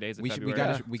first 3 days of We February.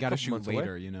 gotta couple shoot months away.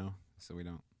 later, you know, so we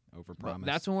don't overpromise.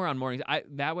 That's when we're on mornings.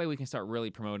 That way we can start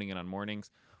really promoting it on mornings.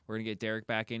 We're gonna get Derek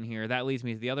back in here. That leads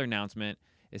me to the other announcement: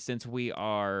 is since we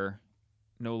are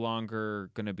no longer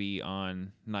gonna be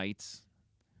on nights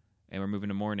and we're moving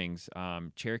to mornings,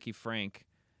 Cherokee Frank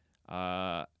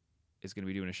is gonna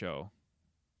be doing a show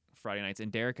Friday nights,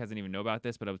 and Derek doesn't even know about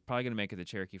this, but I was probably gonna make it the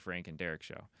Cherokee Frank and Derek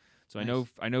show. So Nice.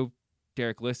 I know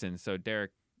Derek listens. So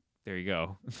Derek, there you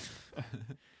go.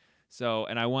 So,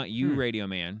 and I want you, Radio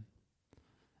Man,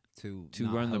 to to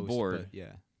not run the host, board. but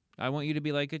yeah. I want you to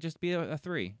be like, just be a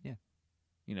 3. Yeah.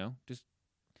 You know, just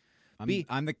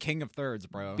I'm the king of thirds,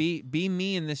 bro. be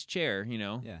me in this chair, you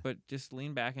know. Yeah. But just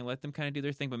lean back and let them kind of do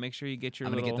their thing. But make sure you get your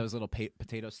I'm gonna little. get those little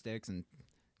potato sticks and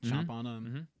chomp on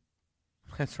them.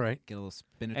 That's right. Get a little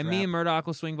spinach. And wrap. me and Murdoch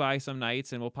will swing by some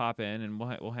nights and we'll pop in and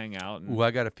we'll hang out. And, Ooh, I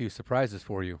got a few surprises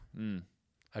for you.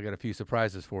 I got a few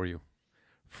surprises for you.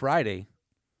 Friday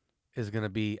is going to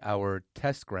be our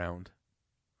test ground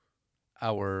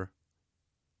our.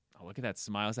 Oh, look at that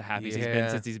smile. It's the happiest he's been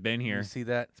since he's been here. You see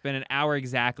that? It's been an hour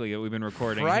exactly that we've been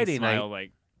recording. Friday He smiled night.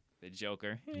 like the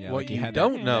Joker. Yeah, What like he you had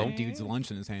don't that know dude's lunch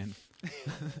in his hand.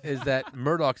 is that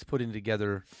Murdoch's putting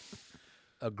together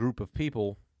a group of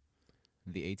people.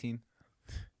 The 18.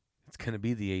 It's going to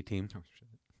be the A-team. Oh shit.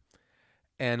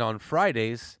 And on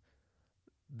Fridays,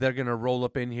 they're going to roll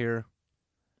up in here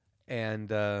and,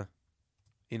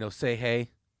 say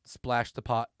hey, splash the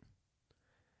pot.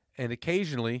 And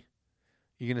occasionally,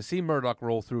 you're going to see Murdoch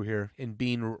roll through here and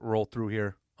Bean roll through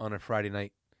here on a Friday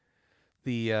night.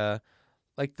 I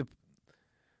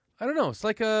don't know. It's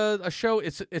like a show.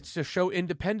 It's a show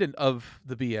independent of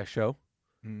the BS show.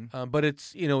 But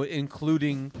it's,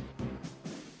 including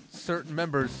certain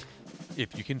members,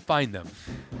 if you can find them,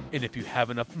 and if you have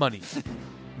enough money,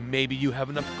 maybe you have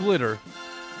enough glitter,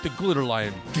 the Glitter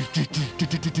Lion.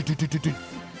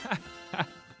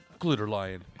 Glitter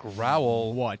Lion.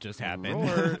 Growl. What just happened?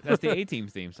 Roar. That's the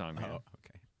A-Team's theme song, man. Oh,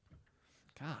 okay.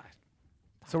 God.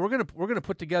 So we're gonna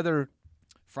put together.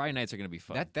 Friday nights are going to be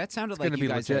fun. That sounded It's like gonna you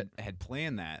be guys legit. had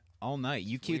planned that all night.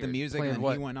 You cued the Weird. music Planned and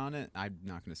what? he went on it. I'm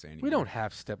not going to say anything. We don't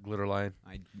half step Glitter Lion.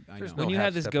 I There's know. no when you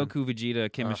have this half-stepping. Goku Vegeta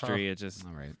chemistry, it just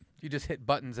All right. You just hit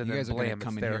buttons and You then guys are going blam, to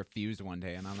come it's in there. here fused one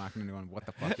day, and I'm not going to know what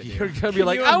the fuck to do. You're gonna be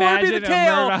like, you I want to be the imagine a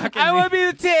tail. Murdoch I and want to be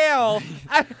the tail.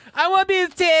 I want to be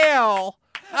the tail.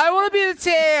 I want to be the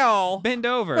tail. bend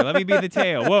over. Let me be the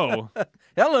tail. Whoa.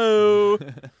 Hello.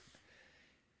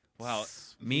 Wow.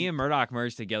 Me and Murdoch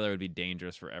merged together would be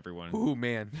dangerous for everyone. Ooh,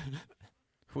 man.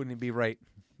 Wouldn't it be right?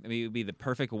 I mean, it would be the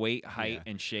perfect weight, height,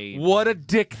 and shade. What a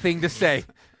dick thing to say.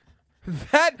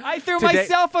 That I threw today-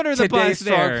 myself under the bus today's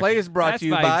Strong there. Play is brought That's to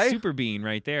you by by Super Bean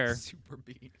right there. Super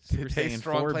Bean. Super Today's Saiyan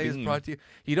Strong 4 Play is Bean. brought to you.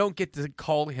 You don't get to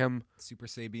call him Super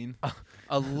Sabine.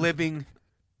 a living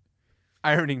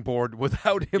ironing board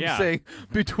without him Yeah. saying,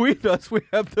 between us, we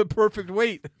have the perfect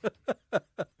weight.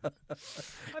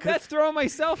 That's throwing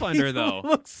myself under, though.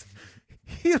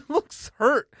 He looks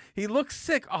hurt. He looks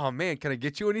sick. Oh, man, can I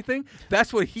get you anything?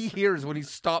 That's what he hears when he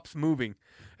stops moving.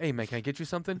 Hey, man, can I get you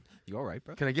something? You all right,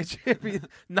 bro? Can I get you everything?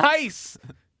 Nice!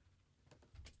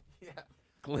 Yeah.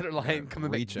 Glitter Lion coming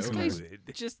back. reach This over. guy's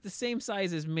just the same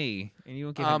size as me, and you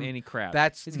don't give him any crap.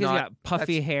 That's It's 'cause not, he got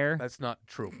puffy that's- hair. That's not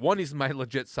true. One, he's my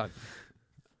legit son.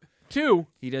 Two,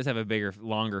 He does have a bigger,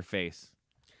 longer face.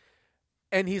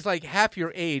 and he's like half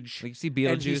your age. Like you see And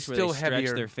Beetlejuice he's where still they stretch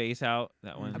heavier. their face out.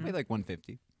 That one. I weigh like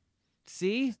 150.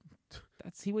 See,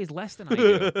 he weighs less than I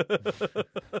do.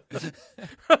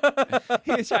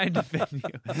 He was trying to defend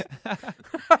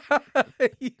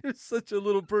you. You're such a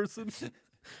little person.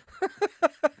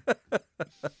 I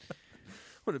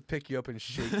want to pick you up and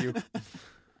shake you.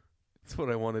 That's what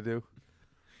I want to do.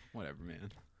 Whatever,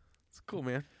 man. It's cool,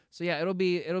 man. So yeah, it'll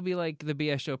be like the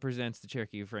BS show presents the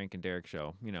Cherokee Frank and Derek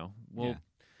show. You know,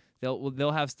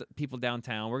 they'll have people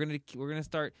downtown. We're gonna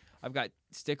start. I've got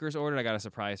stickers ordered. I got a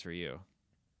surprise for you.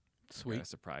 Sweet. Got a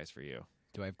surprise for you.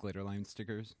 Do I have glitter line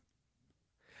stickers?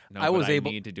 No, I was but able-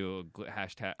 I need to do a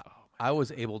hashtag. Oh, I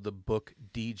was able to book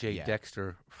DJ Yeah.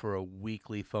 Dexter for a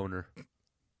weekly phoner.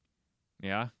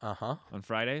 yeah, Uh-huh. on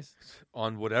Fridays.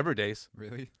 On whatever days.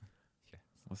 Really?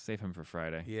 Let's save him for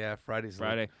Friday. Yeah, Friday's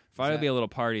Friday will be a little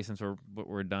party since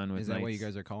we're done with. Is that what you nights.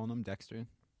 guys are calling him, Dexter?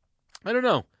 I don't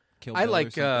know. Kill I Bill or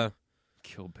like something?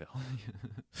 Kill Bill?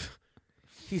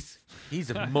 he's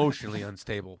emotionally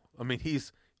unstable. I mean,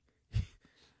 he's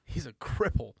a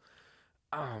cripple.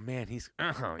 Oh man, he's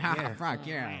yeah. Fuck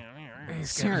yeah. He's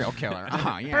Serial killer.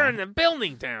 Yeah. Burn the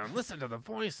building down. Listen to the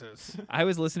voices. I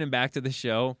was listening back to the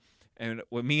show, and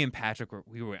when me and Patrick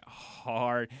we went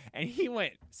hard, and he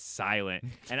went silent,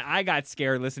 and I got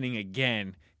scared listening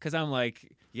again because I'm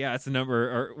like, yeah, it's the number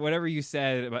or whatever you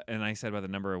said, and I said about the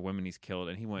number of women he's killed,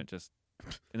 and he went just,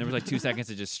 and there was like 2 seconds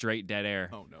of just straight dead air.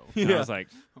 Oh no. And I was like,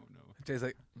 Oh no. Jay's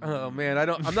like, oh man,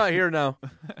 I'm not here now.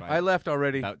 I left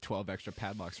already. About 12 extra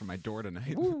padlocks for my door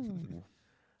tonight.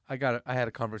 I had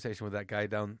a conversation with that guy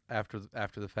down after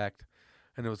the fact,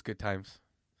 and it was good times.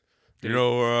 You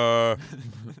know,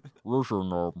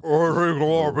 Listen up. I think a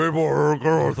lot of people are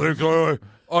gonna think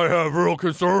I have real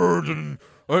concerns and.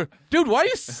 Dude, why do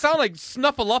you sound like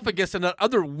Snuffleupagus and that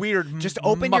other weird Just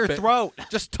open your Muppet? throat.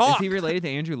 Just talk. is he related to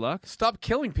Andrew Luck? Stop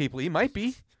killing people. He might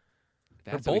be.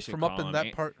 They're That's what we both should from up call in him.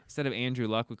 that part. Instead of Andrew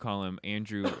Luck, we call him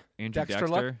Andrew Dexter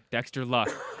Luck? Dexter Luck.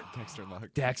 Dexter Luck.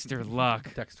 Dexter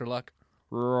Luck. Dexter Luck.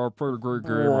 Yeah, I played a great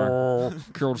game. I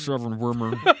killed 7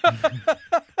 women.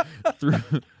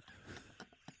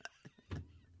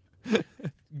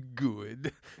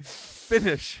 Good.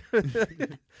 Finish.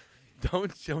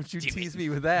 Don't you tease me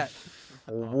with that.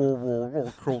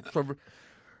 Oh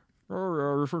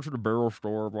yeah, this is the barrel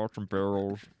store. I bought some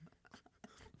barrels.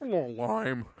 A little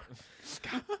lime.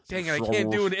 God, dang it, I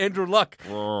can't do an Andrew Luck.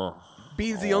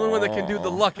 Bean's the only one that can do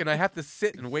the luck, and I have to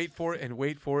sit and wait for it and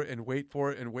wait for it and wait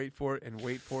for it and wait for it and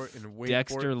wait for it and wait for it.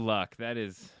 Dexter Luck. That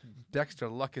is. Dexter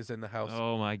Luck is in the house.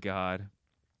 Oh my God.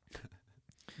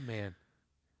 Man.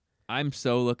 I'm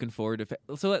so looking forward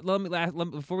to. So let me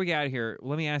before we get out of here.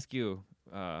 Let me ask you,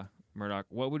 Murdoch.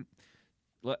 What would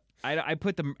I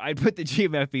put the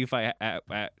GMFB fight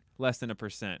at less than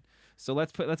 1%. So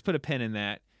let's put a pin in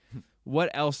that.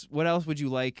 What else would you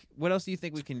like? What else do you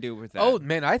think we can do with that? Oh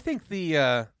man, I think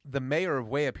the mayor of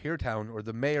Way Up Here Town or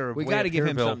the mayor of we got to give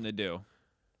him something to do.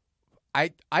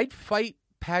 I'd fight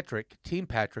Team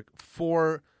Patrick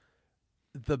for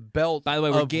the belt. By the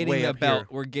way, we're of getting Way a Up belt. Here.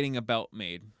 We're getting a belt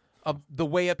made. The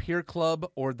Way Up Here Club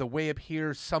or the Way Up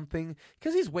Here something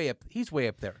because he's way up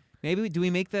there. Maybe do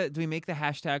we make the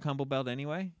hashtag humble belt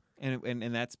anyway?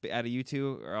 And that's out of you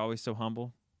two are always so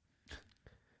humble.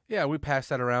 Yeah, we pass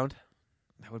that around.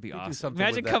 That would be We do awesome. something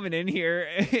Imagine with that. coming in here.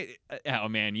 Oh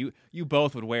man, you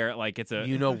both would wear it like it's a.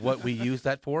 You know what we use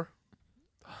that for?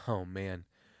 Oh man,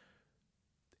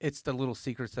 it's the little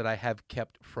secrets that I have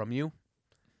kept from you.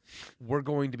 We're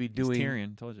going to be doing.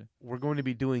 Tyrion told you. We're going to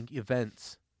be doing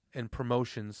events and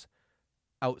promotions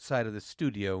outside of the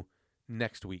studio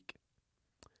next week,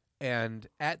 and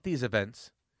at these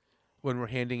events, when we're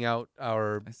handing out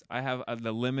our I have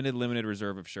the limited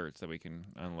reserve of shirts that we can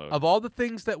unload. of all the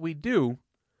things that we do,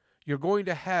 you're going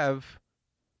to have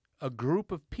a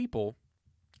group of people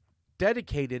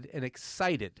dedicated and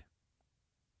excited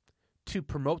to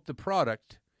promote the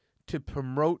product, to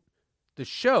promote the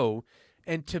show,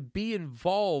 and to be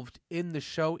involved in the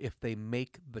show if they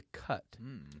make the cut.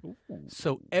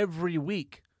 So every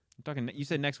week. You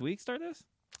said next week start this?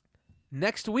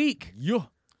 Next week. Yeah.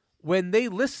 When they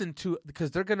listen to,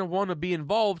 because they're going to want to be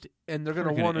involved and they're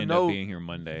going to want to know being here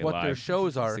Monday what live, their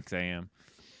shows are. 6 a.m.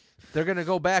 They're going to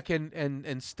go back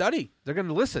and study. They're going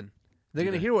to listen. They're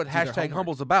going to hear what do their hashtag homework.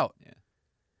 Humble's about. Yeah.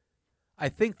 I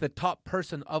think the top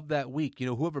person of that week,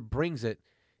 whoever brings it,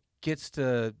 gets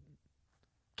to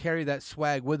carry that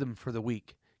swag with them for the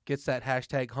week. Gets that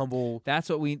hashtag Humble. That's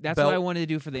what belt. I wanted to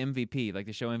do for the MVP, like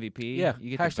the show MVP. Yeah,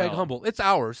 you get the hashtag belt. Humble. It's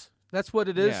ours. That's what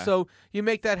it is. Yeah. So you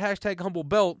make that hashtag Humble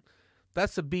belt.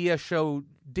 That's a BS show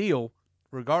deal,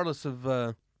 regardless of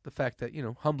the fact that,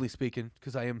 humbly speaking,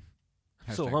 because I am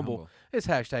so humble, it's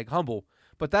hashtag Humble.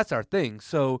 But that's our thing.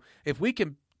 So if we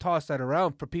can toss that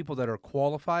around for people that are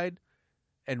qualified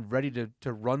and ready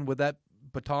to run with that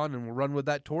baton and run with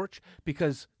that torch,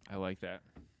 because I like that.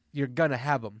 You're going to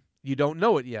have them. You don't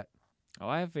know it yet. Oh,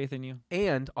 I have faith in you.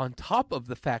 And on top of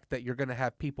the fact that you're going to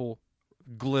have people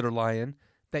glitter lion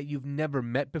that you've never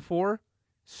met before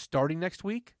starting next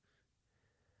week,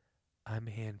 I'm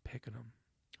handpicking them.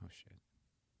 Oh, shit.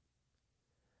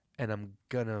 And I'm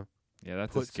going to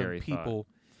that's put a scary some people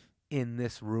in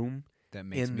this room, That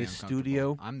makes in me this uncomfortable.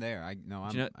 studio. I'm there.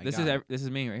 This is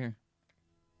me right here.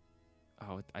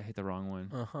 Oh, I hit the wrong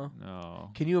one. Uh-huh. No.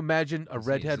 Can you imagine a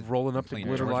redhead rolling up to playing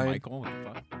Glitter George Lion? Michael? What the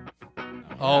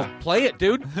fuck? Oh, play it,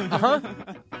 dude. Uh-huh.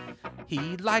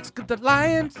 He likes the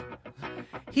lions.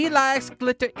 He likes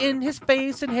glitter in his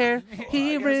face and hair.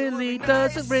 He really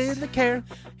doesn't really care.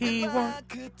 He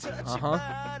won't. Uh-huh.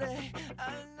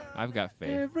 I've got faith.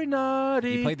 Every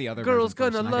naughty You played the other girl's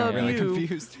version gonna first, and I got love really you.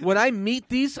 confused. When I meet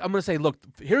these, I'm gonna say, look,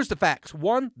 here's the facts.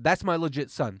 1, that's my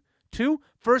legit son. 2,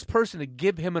 first person to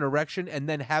give him an erection and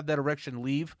then have that erection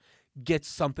leave gets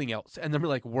something else. And then we're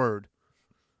like, word.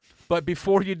 But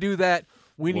before you do that,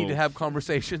 we need to have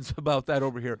conversations about that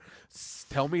over here.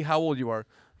 Tell me how old you are.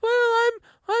 Well,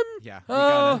 I'm. Yeah, we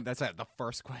gotta, that's the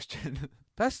first question.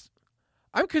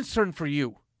 I'm concerned for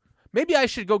you. Maybe I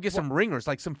should go get some ringers,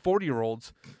 like some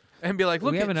 40-year-olds, and be like,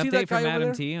 look, we have an see that update guy from over Madam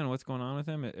there? T on what's going on with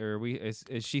him, or is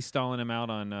she stalling him out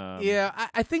on? Yeah,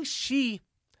 I think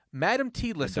Madam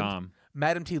T listened. Dom.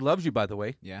 Madam T loves you, by the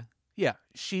way. Yeah. Yeah,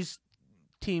 she's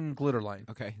Team Glitterline.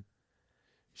 Okay.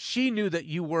 She knew that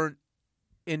you weren't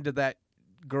into that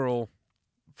girl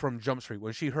from Jump Street.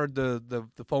 When she heard the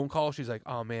phone call, she's like,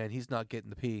 oh, man, he's not getting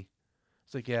the pee.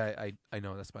 It's like, yeah, I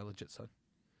know. That's my legit son.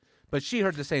 But she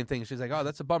heard the same thing. She's like, oh,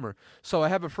 that's a bummer. So I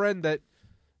have a friend that,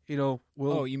 will...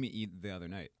 Oh, you mean the other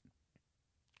night?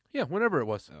 Yeah, whenever it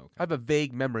was. Oh, okay. I have a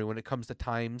vague memory when it comes to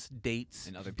times, dates,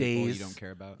 And other people days, you don't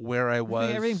care about? where I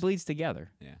was. Everything bleeds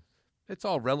together. Yeah. It's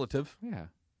all relative. Yeah.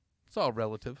 It's all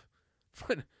relative.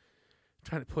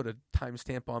 Trying to put a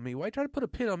timestamp on me. Why try to put a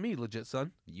pin on me, legit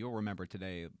son? You'll remember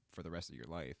today for the rest of your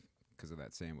life because of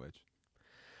that sandwich.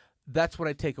 That's what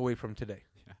I take away from today.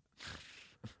 Yeah.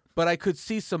 But I could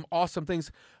see some awesome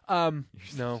things.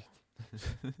 No.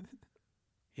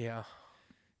 Yeah.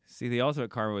 See, the ultimate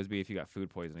karma would be if you got food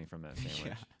poisoning from that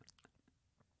sandwich.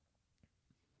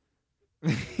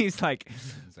 He's like,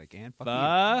 and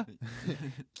fuck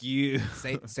you.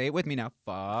 Say it with me now.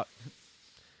 Fuck.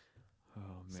 Oh,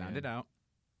 man. Sound it out.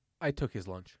 I took his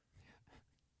lunch.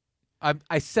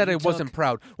 I said You I wasn't took-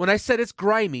 proud. When I said it's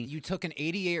grimy, You took an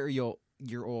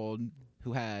 88-year-old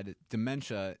who had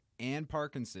dementia and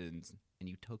Parkinson's, and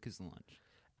you took his lunch.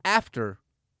 after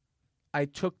I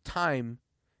took time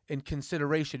and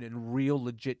consideration and real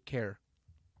legit care.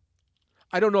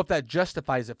 I don't know if that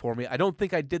justifies it for me. I don't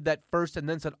think I did that first and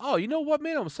then said, "Oh, you know what,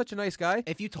 man? I'm such a nice guy."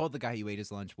 If you told the guy you ate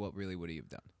his lunch, what really would you have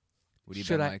done? Would you have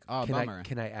Should been I? like, "Oh, can bummer"?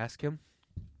 Can I ask him?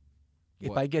 If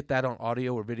What? I get that on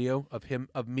audio or video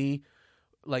of me,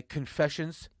 like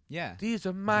confessions. Yeah. These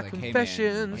are my Like, "Hey, man,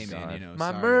 confessions. hey, man, you know,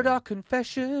 my sorry." Murdoch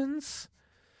confessions.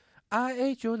 I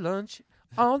ate your lunch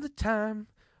all the time.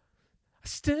 I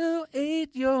still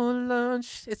ate your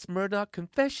lunch. It's Murdoch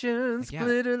confessions. Yeah.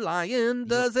 Glitter Lion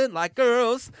doesn't like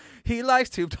girls. He likes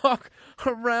to talk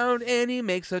around and he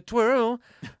makes a twirl.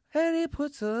 And he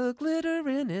puts a glitter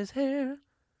in his hair.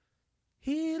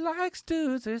 He likes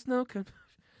dudes. There's no...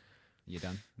 You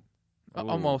done? Ooh,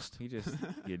 Almost. He just,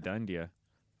 you done, ya.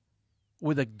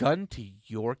 With a gun to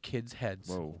your kids' heads.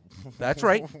 Whoa. That's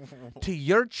right. To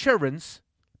your children's,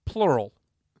 plural.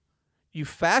 You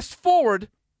fast forward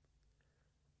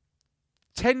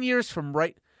 10 years from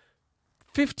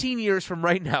 15 years from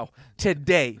right now,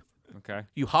 today. Okay.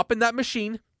 You hop in that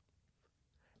machine,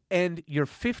 and you're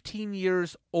 15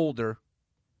 years older.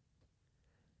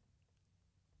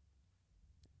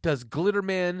 Does Glitter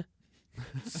Man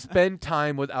spend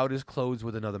time without his clothes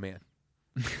with another man?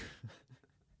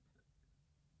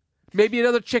 Maybe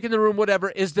another chick in the room,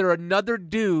 whatever. Is there another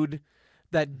dude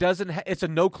that doesn't it's a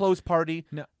no-clothes party?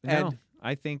 No, And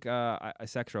I think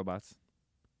sex robots.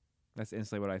 That's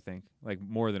instantly what I think. Like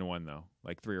more than one though,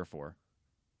 like 3 or 4.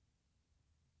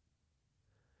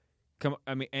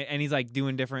 I mean, and he's like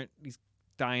doing different. He's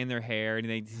dyeing their hair, and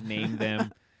they just named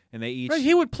them, and they each. Right,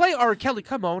 he would play R. Kelly.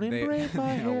 Come on and They- braid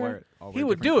my I'll hair. wear- I'll He wear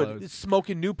would do different it, clothes.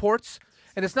 smoking Newports.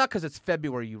 And it's not because it's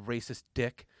February, you racist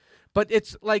dick. But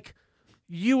it's like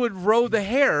you would row the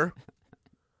hair,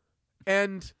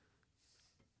 and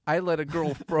I let a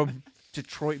girl from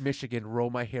Detroit, Michigan row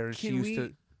my hair, and she used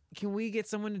to... Can we get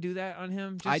someone to do that on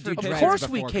him? Just I for do pictures? Of dreads course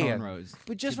we before can. cornrows,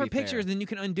 But just to for be fair. pictures, then you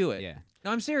can undo it. Yeah.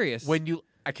 No, I'm serious. When you...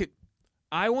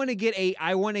 I want to get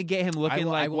him looking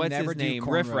I like will what's never his do name,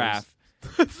 cornrows. Riff Raff.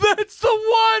 That's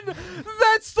the one!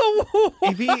 That's the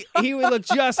one! If he would look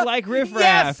just like Riff Raff.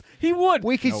 Yes, he would.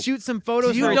 We could shoot some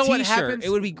photos Do you for know a what T-shirt. happens? It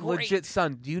would be great. Legit,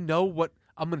 son. Do you know what...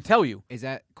 I'm going to tell you. Is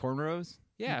that cornrows?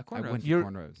 Yeah, I cornrows. went to You're-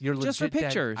 cornrows. You're Just for legit dad.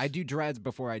 pictures. I do dreads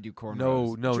before I do cornrows.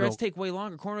 No, no, Dreads no. take way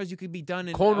longer. Cornrows you could be done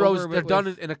in Cornrows, over they're with- done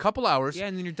in a couple hours. Yeah,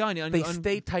 and then you're done. They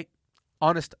stay tight.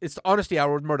 Honest, it's the honesty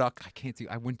hour with Murdoch. I can't do.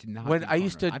 I went to not. When do I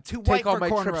used to cornrows. I'm too take white all for my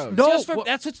trips. cornrows. No, Just for, what-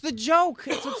 that's what's the joke.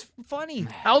 That's what's funny.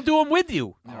 I'll do them with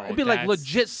you. right, It'll be like that's-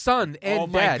 legit son and Oh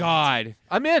my dad. god.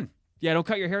 I'm in. Yeah, don't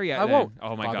cut your hair yet. I then. won't.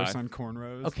 Oh my Father god. son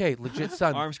cornrows. Okay, legit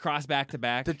son. Arms crossed back to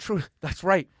back. The truth. That's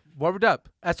right. Warmed up.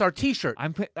 That's our T-shirt.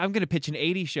 I'm gonna pitch an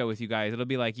 80s show with you guys. It'll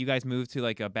be like you guys move to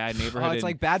like a bad neighborhood. Oh, it's and-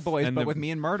 like Bad Boys, and but the- with me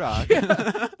and Murdoch.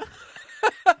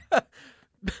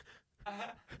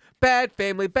 Bad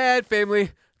family. Bad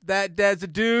family. That dad's a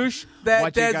douche. That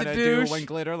what you dad's gonna a do douche. when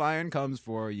Glitter Lion comes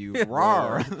for you?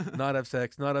 Roar. Not have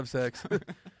sex. Not have sex.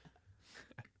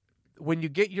 When you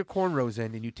get your cornrows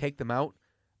in and you take them out,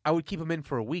 I would keep them in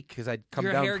for a week because I'd come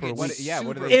Your down hair for a gets week. What- yeah,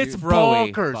 what do super they It's do?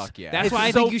 froey. bonkers. Fuck yeah. That's It's why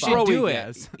I so think you should do froey.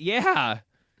 it. Yeah.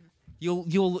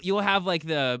 You'll have like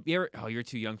the you're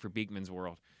too young for Beekman's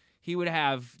World. He would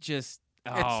have just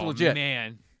It's legit.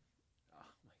 Man. Oh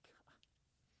my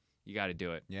god. You got to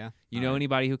do it. Yeah. You know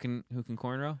anybody who can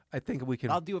cornrow? I think we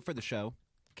can. I'll do it for the show.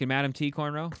 Can Madam T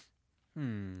cornrow?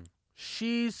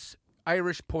 She's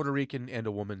Irish, Puerto Rican, and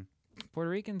a woman, Puerto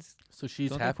Ricans so she's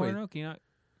don't they halfway. cornrow? Can you not?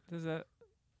 Does that?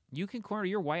 You can cornrow.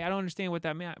 You're white. I don't understand what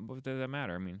that what does that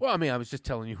matter? I mean, Well, I mean, I was just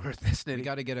telling you we're this We nitty.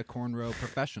 got to get a cornrow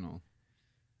professional.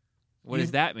 what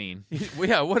does that mean? Well,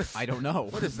 yeah, what? I don't know.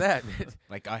 What is that?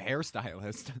 Like a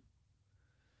hairstylist. I'm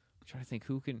trying to think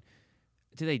who can.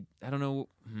 Do they? I don't know.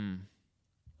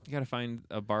 You got to find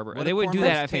a barber. What They do would do cornrows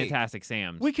that at take? Fantastic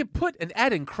Sam's. We could put an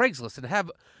ad in Craigslist and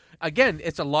have, again,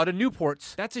 it's a lot of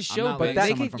Newports. That's a I'm show, not but letting they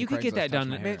someone could, from you could get Craigslist that touch done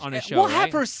my hair. on a show. We'll right?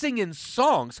 have her singing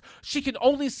songs. She can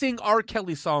only sing R.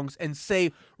 Kelly songs and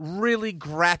say really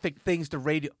graphic things to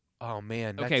radio. Oh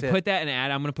man, that's Okay, it. put that in an ad.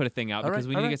 I'm going to put a thing out All because right,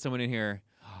 we all need to right. get someone in here.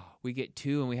 We get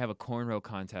 2, and we have a cornrow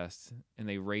contest, and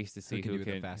they race to see can who do it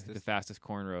the can fastest. the fastest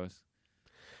cornrows.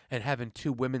 And having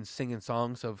 2 women singing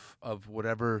songs of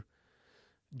whatever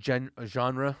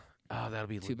genre. Oh, that'll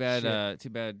be too legit. bad. Too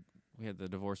bad we had the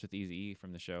divorce with Eazy-E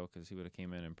from the show because he would have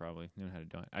came in and probably knew how to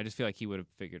do it. I just feel like he would have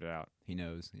figured it out. He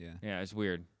knows, yeah. Yeah, it's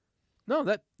weird. No,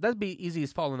 that'd be easy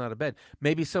as falling out of bed.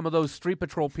 Maybe some of those street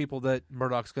patrol people that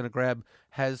Murdoch's going to grab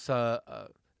has hair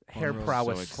Cornrow's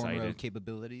prowess, cornrow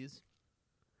capabilities.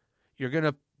 You're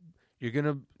gonna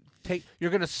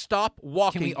stop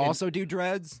walking. Can we also do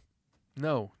dreads?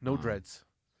 No dreads.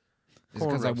 Is it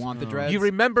because I want the dreads? You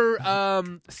remember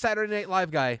Saturday Night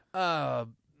Live guy,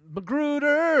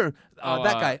 Magruder,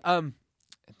 that guy.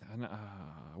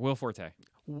 Will Forte.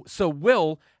 So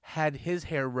Will had his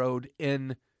hair rode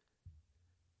in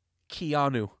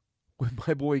Keanu with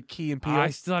my boy Key and Peele. I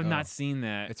still have not seen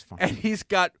that. It's fun. And he's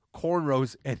got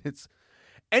cornrows, and it's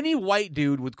any white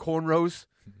dude with cornrows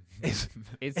is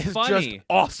funny. just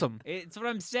awesome. It's what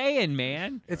I'm saying,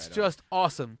 man. It's just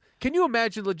awesome. Can you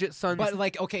imagine legit sons? But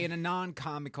like, okay, in a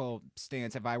non-comical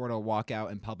stance, if I were to walk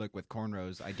out in public with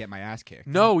cornrows, I'd get my ass kicked.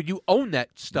 No, you own that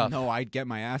stuff. No, I'd get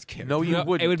my ass kicked. No, you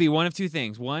wouldn't. It would be one of two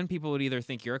things. One, people would either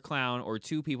think you're a clown, or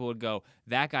two, people would go,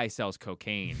 that guy sells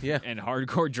cocaine and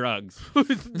hardcore drugs.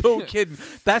 No kidding.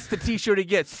 That's the T-shirt he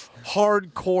gets.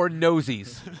 Hardcore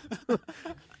nosies.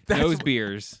 Nose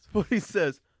beers. What he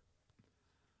says.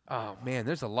 Oh, man,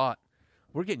 there's a lot.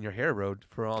 We're getting your hair rode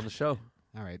for on the show.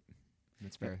 All right.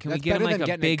 That's fair. Can we get him like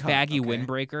a big baggy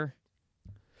windbreaker?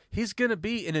 He's going to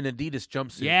be in an Adidas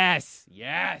jumpsuit.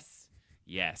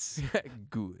 Yes.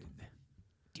 Good.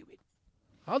 Do it.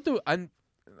 I'll do it. I'm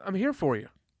here for you.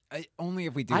 Only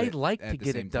if we do I'd like to the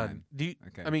get same it done. time. Do you,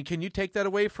 Okay. I mean, can you take that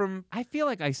away from... I feel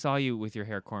like I saw you with your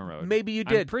hair cornrowed. Maybe you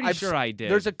did. I'm pretty sure I did.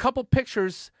 There's a couple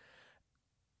pictures,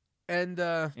 and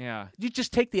yeah, you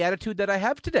just take the attitude that I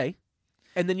have today,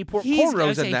 and then you pour I cornrows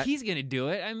was in saying that. he's gonna do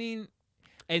it. I mean,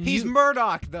 and He's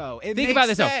Murdoch, though. It think makes about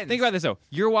this sense. though. Think about this though.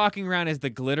 You're walking around as the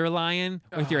glitter lion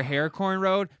with your hair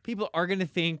cornrowed. People are gonna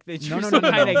think that you're some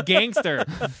kind of gangster.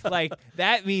 Like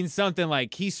that means something.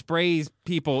 Like he sprays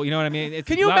people. You know what I mean? It's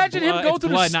Can you not imagine him blood- go it's through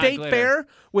the blood, not state glitter. fair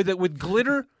with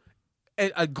glitter,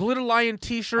 a glitter lion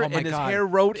T-shirt, Oh my and his God. hair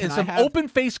rode, Can and I some have- open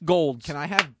face golds. Can I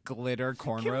have glitter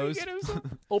cornrows?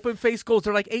 Open face golds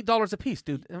are like $8 a piece,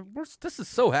 dude. And this is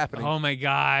so happening. Oh my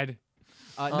god.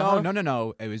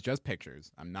 No. It was just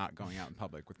pictures. I'm not going out in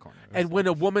public with cornrows. And when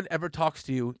a woman ever talks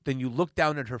to you, then you look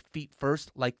down at her feet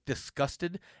first, like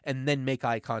disgusted, and then make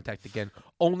eye contact again.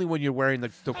 Only when you're wearing the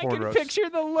I cornrows. can picture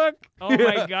the look. Oh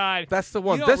my god. That's the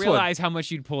one. You don't This realize how much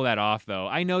you'd pull that off, though.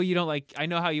 I know you don't like. I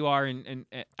know how you are in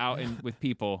out with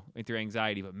people with your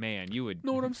anxiety, but man, you would.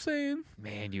 Know what I'm saying?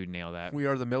 Man, you'd nail that. We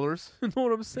are the Millers. Know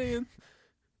what I'm saying?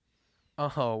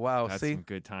 Oh wow! That's See, some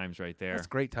good times right there. that's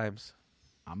great times.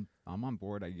 I'm on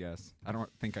board, I guess. I don't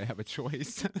think I have a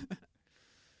choice.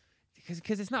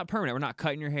 Because it's not permanent. We're not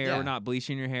cutting your hair. Yeah. We're not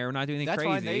bleaching your hair. We're not doing anything That's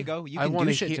crazy. fine. There you go. You I can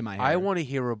wanna do shit to my hair. I want to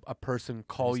hear a person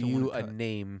call just don't you wanna a cut.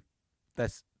 name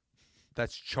that's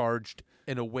charged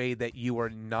in a way that you are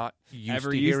not used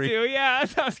Ever to used hearing. to? Yeah,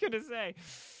 that's what I was gonna say.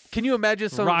 Can you imagine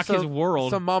Rock his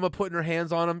world. some mama putting her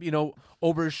hands on him,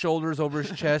 over his shoulders, over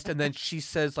his chest, and then she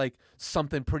says like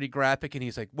something pretty graphic, and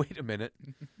he's like, "Wait a minute,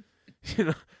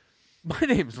 my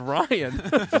name's Ryan.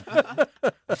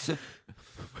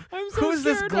 I'm so Who's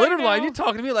this scared glitter right line? now. You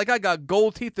talking to me like I got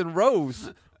gold teeth and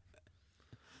rose?"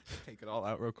 Take it all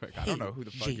out real quick. I don't know who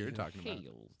the fuck you're talking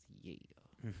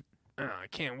about. I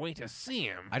can't wait to see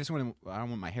him. I don't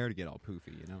want my hair to get all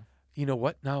poofy, you know? You know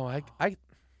what? No,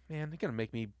 man, they're gonna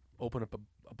make me open up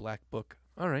a black book.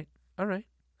 All right.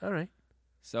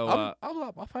 So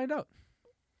I'll find out.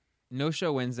 no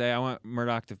show Wednesday. I want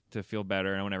Murdoch to feel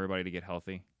better, and I want everybody to get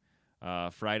healthy.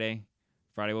 Friday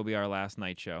will be our last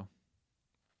night show.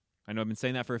 I know I've been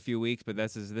saying that for a few weeks, but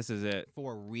this is it.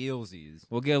 For realsies.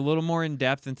 We'll get a little more in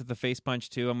depth into the face punch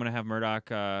too. I'm gonna have Murdoch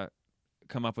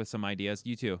come up with some ideas.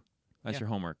 You too. That's your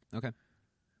homework. Okay.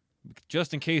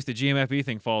 Just in case the GMFB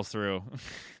thing falls through.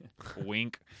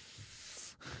 Wink.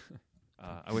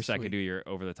 I wish I could do your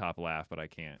over-the-top laugh, but I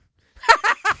can't.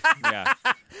 Yeah.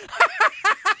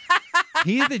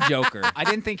 He's the Joker. I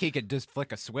didn't think he could just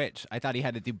flick a switch. I thought he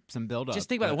had to do some build-up. Just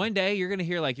think about it. One day you're gonna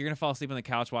hear you're gonna fall asleep on the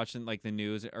couch watching the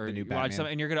news or The new watch Batman.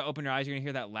 something, and you're gonna open your eyes. You're gonna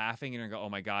hear that laughing, and you're gonna go, "Oh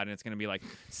my god!" And it's gonna be like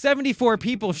 74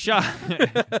 people shot.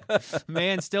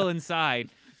 Man still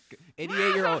inside.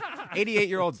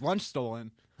 88-year-old's lunch stolen.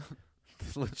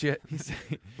 It's legit.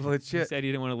 Legit. He said he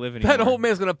didn't want to live anymore. That old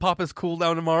man's gonna pop his cool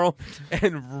down tomorrow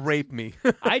and rape me.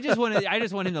 I just want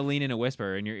him to lean in and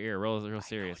whisper in your ear, real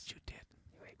serious. What you did.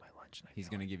 You ate my lunch. He's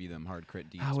gonna give you them hard crit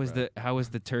deeds. How was bro.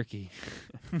 the turkey?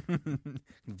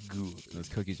 Good. Those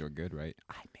cookies were good, right?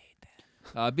 I made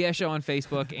that. BS Show on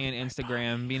Facebook and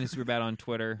Instagram. Being a Superbad on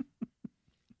Twitter.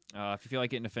 If you feel like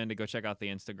getting offended, go check out the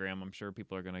Instagram. I'm sure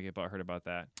people are gonna get butthurt about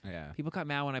that. Yeah. People got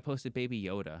mad when I posted Baby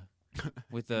Yoda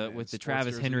with the sports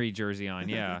Travis jersey. Henry jersey on.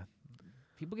 Yeah.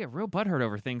 People get real butthurt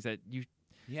over things that you.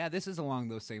 Yeah, this is along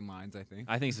those same lines, I think.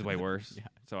 I think this is way worse. Yeah.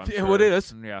 So I'm Yeah, sure, what it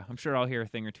is. Yeah, I'm sure I'll hear a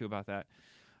thing or two about that.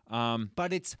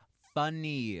 But it's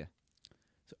funny.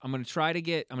 So I'm gonna try to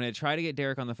get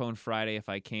Derek on the phone Friday if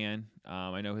I can.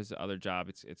 I know his other job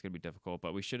it's gonna be difficult,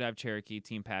 but we should have Cherokee,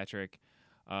 Team Patrick.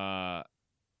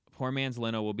 Poor man's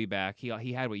Leno will be back. He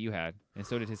had what you had, and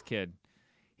so did his kid.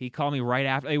 He called me right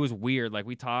after. It was weird. Like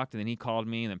we talked, and then he called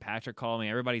me, and then Patrick called me.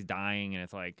 Everybody's dying, and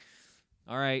it's like,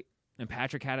 all right. And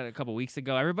Patrick had it a couple weeks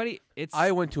ago.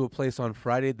 I went to a place on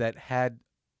Friday that had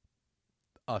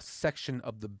a section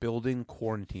of the building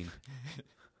quarantined.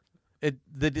 It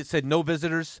said no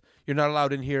visitors. You're not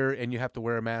allowed in here, and you have to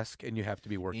wear a mask, and you have to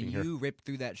be working And here. you ripped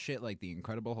through that shit like the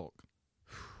Incredible Hulk.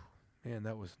 Man,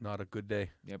 that was not a good day.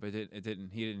 Yeah, but it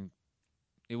didn't. He didn't.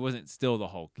 It wasn't still the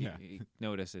Hulk. Yeah. He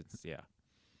noticed it's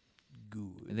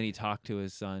Good. And then he talked to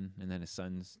his son, and then his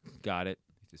son's got it.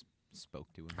 He just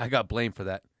spoke to him. I got blamed for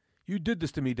that. You did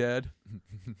this to me, Dad.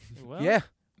 Well, Yeah,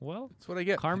 Well, that's what I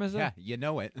get. karma's Yeah, up. you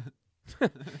know it.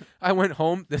 I went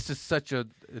home. This is such a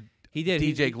He did.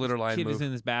 DJ Glitterline Kid was move.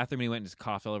 in his bathroom, and he went and just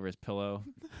coughed all over his pillow.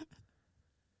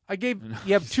 I gave.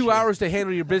 You have 2 hours to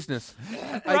handle your business.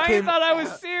 Ryan thought I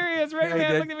was serious. Right, Yeah, I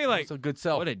man, did. looked at me like, It's a good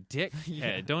self. what a dick.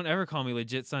 Yeah, don't ever call me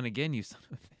legit son again, you son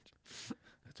of a bitch.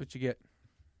 That's what you get.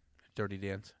 Dirty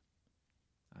dance.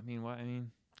 I mean, what? I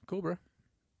mean, Cool, bro.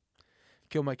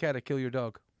 Kill my cat, I kill your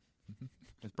dog.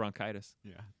 it's bronchitis.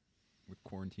 Yeah. With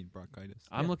quarantine bronchitis.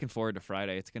 I'm looking forward to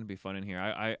Friday. It's going to be fun in here.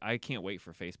 I can't wait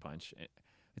for Face Punch.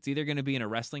 It's either going to be in a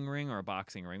wrestling ring or a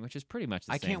boxing ring, which is pretty much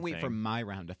the I same can't wait thing. for my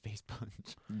round of face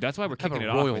punch. That's why we're Have kicking a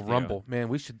it Royal off with Rumble. Man,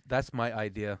 we should. That's my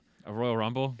idea. You. A Royal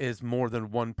Rumble? Is more than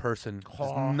one person.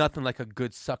 There's nothing like a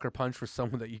good sucker punch for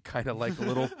someone that you kind of like a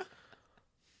little.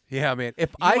 Yeah, man.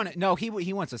 If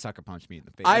He wants to sucker punch me in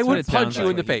the face. I That's what would it punch sounds you like.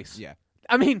 in the face. Yeah.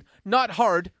 I mean, not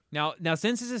hard. Now,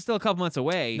 since this is still a couple months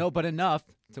away, No, but enough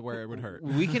to where it would hurt.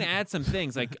 we can add some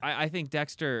things. Like I think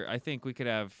Dexter. I think we could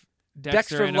have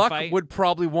Dexter in a Luck fight. would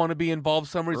probably want to be involved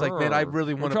somewhere. He's like, man, I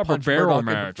really want to Let's have punch a barrel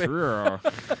Murdoch in the match.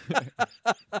 face."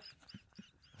 Yeah.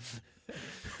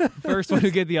 First one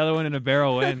to get the other one in a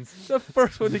barrel wins. The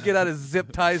first one to get out of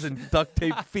zip ties and duct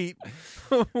tape feet.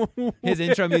 His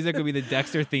intro music would be the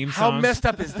Dexter theme How song. messed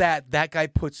up is that? That guy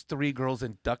puts 3 girls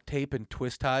in duct tape and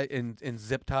twist tie and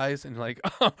zip ties and like,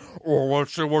 oh,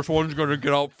 let's see which one's gonna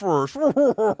get out first.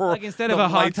 Like instead of The a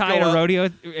hog lights tie at go a up. rodeo,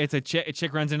 it's a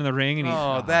chick runs into the ring and he's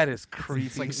Oh, that is creepy.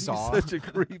 It's like He's Saw. such a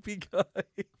creepy guy.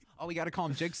 Oh, we got to call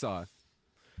him Jigsaw.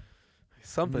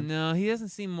 Something. No, he doesn't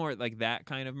seem more like that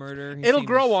kind of murder. He It'll seems-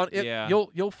 grow on it. Yeah,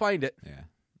 You'll find it. Yeah.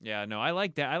 yeah. No, I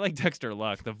like that. I like Dexter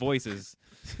Luck. The voices,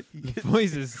 the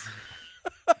voices.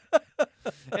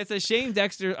 It's a shame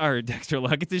Dexter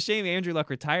Luck. It's a shame Andrew Luck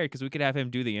retired because we could have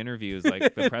him do the interviews like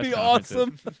the press It'd be conferences.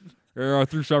 awesome. Yeah, I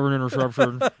threw 7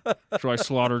 interceptions. So I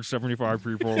slaughtered 75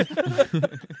 people.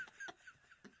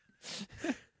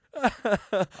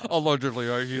 Allegedly,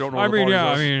 you don't know. I the mean, body yeah,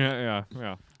 does. I mean,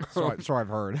 yeah. So I've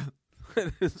heard.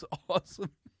 That is awesome.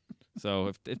 So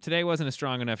if today wasn't a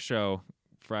strong enough show,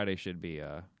 Friday should be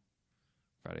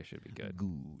good.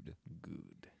 Good.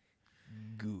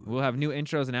 Good. We'll have new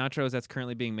intros and outros that's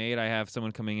currently being made. I have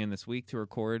someone coming in this week to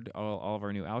record all of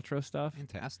our new outro stuff.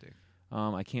 Fantastic.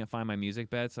 I can't find my music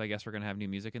bed, so I guess we're gonna have new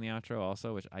music in the outro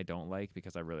also, which I don't like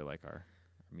because I really like our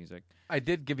music. I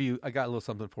got a little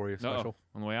something for you Uh-oh. special.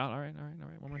 On the way out. All right.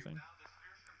 One more thing.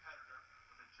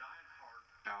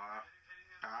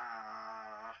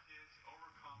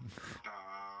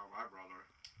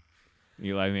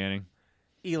 Eli Manning.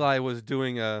 Eli was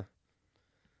doing a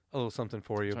little something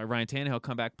for you. Sorry, Ryan Tannehill,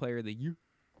 comeback player of the year.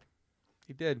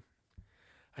 He did.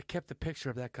 I kept the picture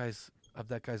of that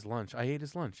guy's lunch. I ate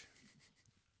his lunch.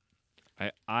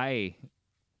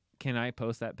 Can I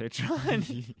post that picture on?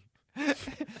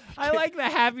 I like the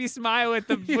happy smile with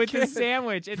the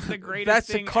sandwich. It's the greatest That's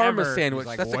thing a karma ever. sandwich.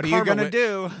 Like, That's what a are you karma gonna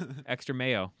wi- do? Extra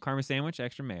mayo. Karma sandwich,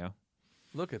 extra mayo.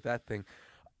 Look at that thing.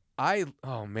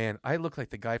 Oh man, I look like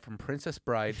the guy from Princess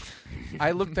Bride.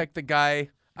 I look like the guy.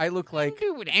 I look like.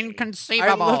 Dude, I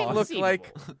inconceivable. look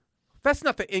like. That's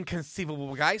not the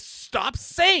inconceivable guy. Stop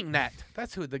saying that.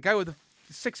 That's who the guy with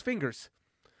the 6 fingers,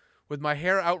 with my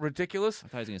hair out ridiculous. I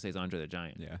thought he was gonna say it's Andre the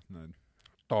Giant. Yeah.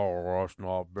 Oh, that's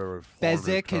not very funny,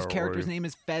 Fezzik. His Terry. character's name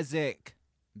is Fezzik.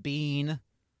 Bean.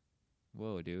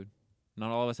 Whoa, dude. Not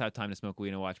all of us have time to smoke weed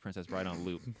and watch Princess Bride on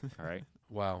loop. All right,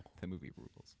 Wow. The movie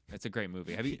rules. it's a great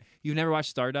movie. Have you've never watched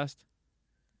Stardust?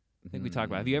 I think we talked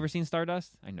about. Have you ever seen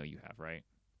Stardust? I know you have, right?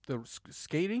 The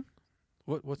skating?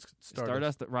 What's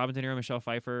Stardust? Robin De Niro, Michelle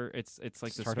Pfeiffer. It's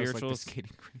like the Stardust, like spiritual the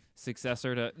skating rink.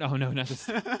 successor to no, not this.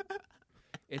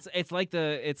 It's like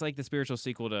the spiritual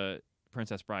sequel to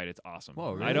Princess Bride. It's awesome.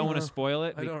 Whoa, really? I don't want to spoil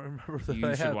it. I don't remember that.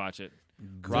 You should watch it.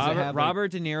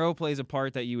 Robert De Niro plays a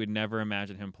part that you would never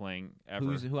imagine him playing ever.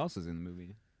 Who else is in the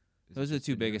movie? Those are the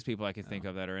two biggest people I can think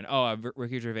of that are in.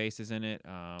 Ricky Gervais is in it.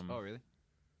 Oh, really?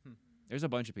 There's a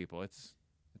bunch of people. It's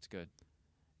good.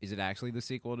 Is it actually the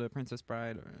sequel to Princess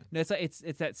Bride? Or? No, it's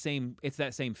that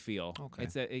same feel. Okay.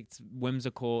 It's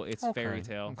whimsical. It's fairy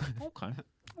tale. Okay.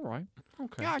 All right.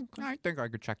 Okay. Yeah, I think I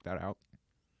could check that out.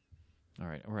 All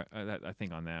right. I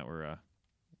think on that we're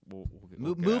we'll get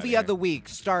movie of the week,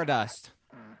 Stardust.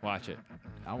 Watch it.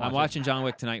 I'm watching John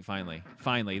Wick tonight.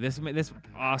 Finally, this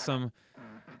awesome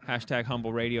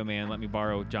 #humble radio man let me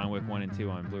borrow John Wick 1 and 2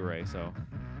 on Blu-ray. So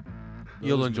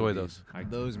you'll enjoy those.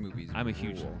 Those movies. I'm a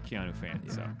huge Keanu fan.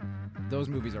 Yeah. So those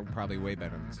movies are probably way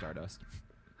better than Stardust.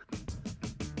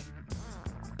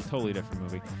 Totally different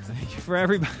movie. For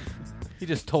everybody. He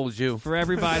just told you. For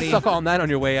everybody. Suck on that on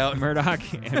your way out. Murdoch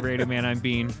and Radio Man, I'm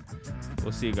Bean.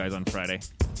 We'll see you guys on Friday.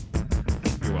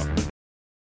 You're welcome.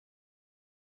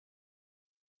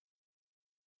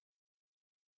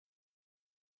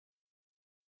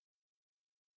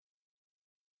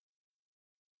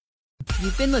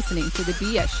 You've been listening to The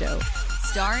BS Show,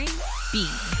 starring Bean.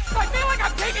 I feel like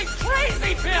I'm taking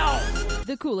crazy pills!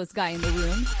 The coolest guy in the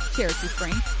room, Cherokee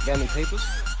Frank. Got any papers?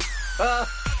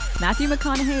 Matthew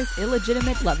McConaughey's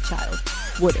illegitimate love child,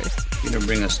 Wooders. You're gonna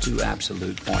bring us 2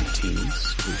 absolute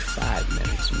martinis every 5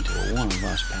 minutes until one of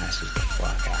us passes the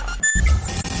fuck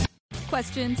out.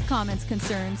 Questions, comments,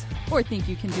 concerns, or think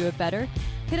you can do it better?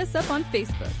 Hit us up on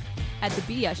Facebook at The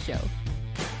BS Show.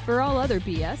 For all other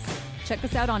BS, check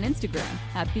us out on Instagram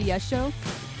at BS Show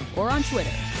or on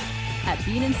Twitter at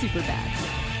Bean and Superbad.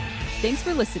 Thanks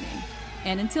for listening,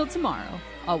 and until tomorrow,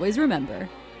 always remember...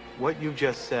 What you've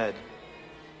just said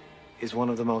is one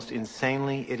of the most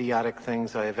insanely idiotic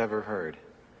things I have ever heard.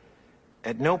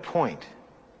 At no point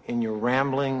in your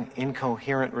rambling,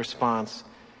 incoherent response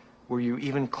were you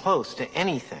even close to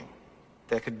anything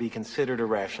that could be considered a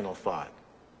rational thought.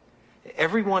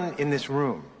 Everyone in this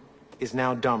room is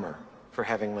now dumber for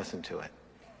having listened to it.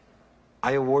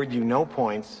 I award you no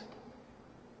points,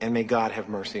 and may God have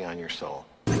mercy on your soul.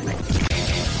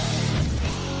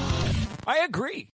 I agree.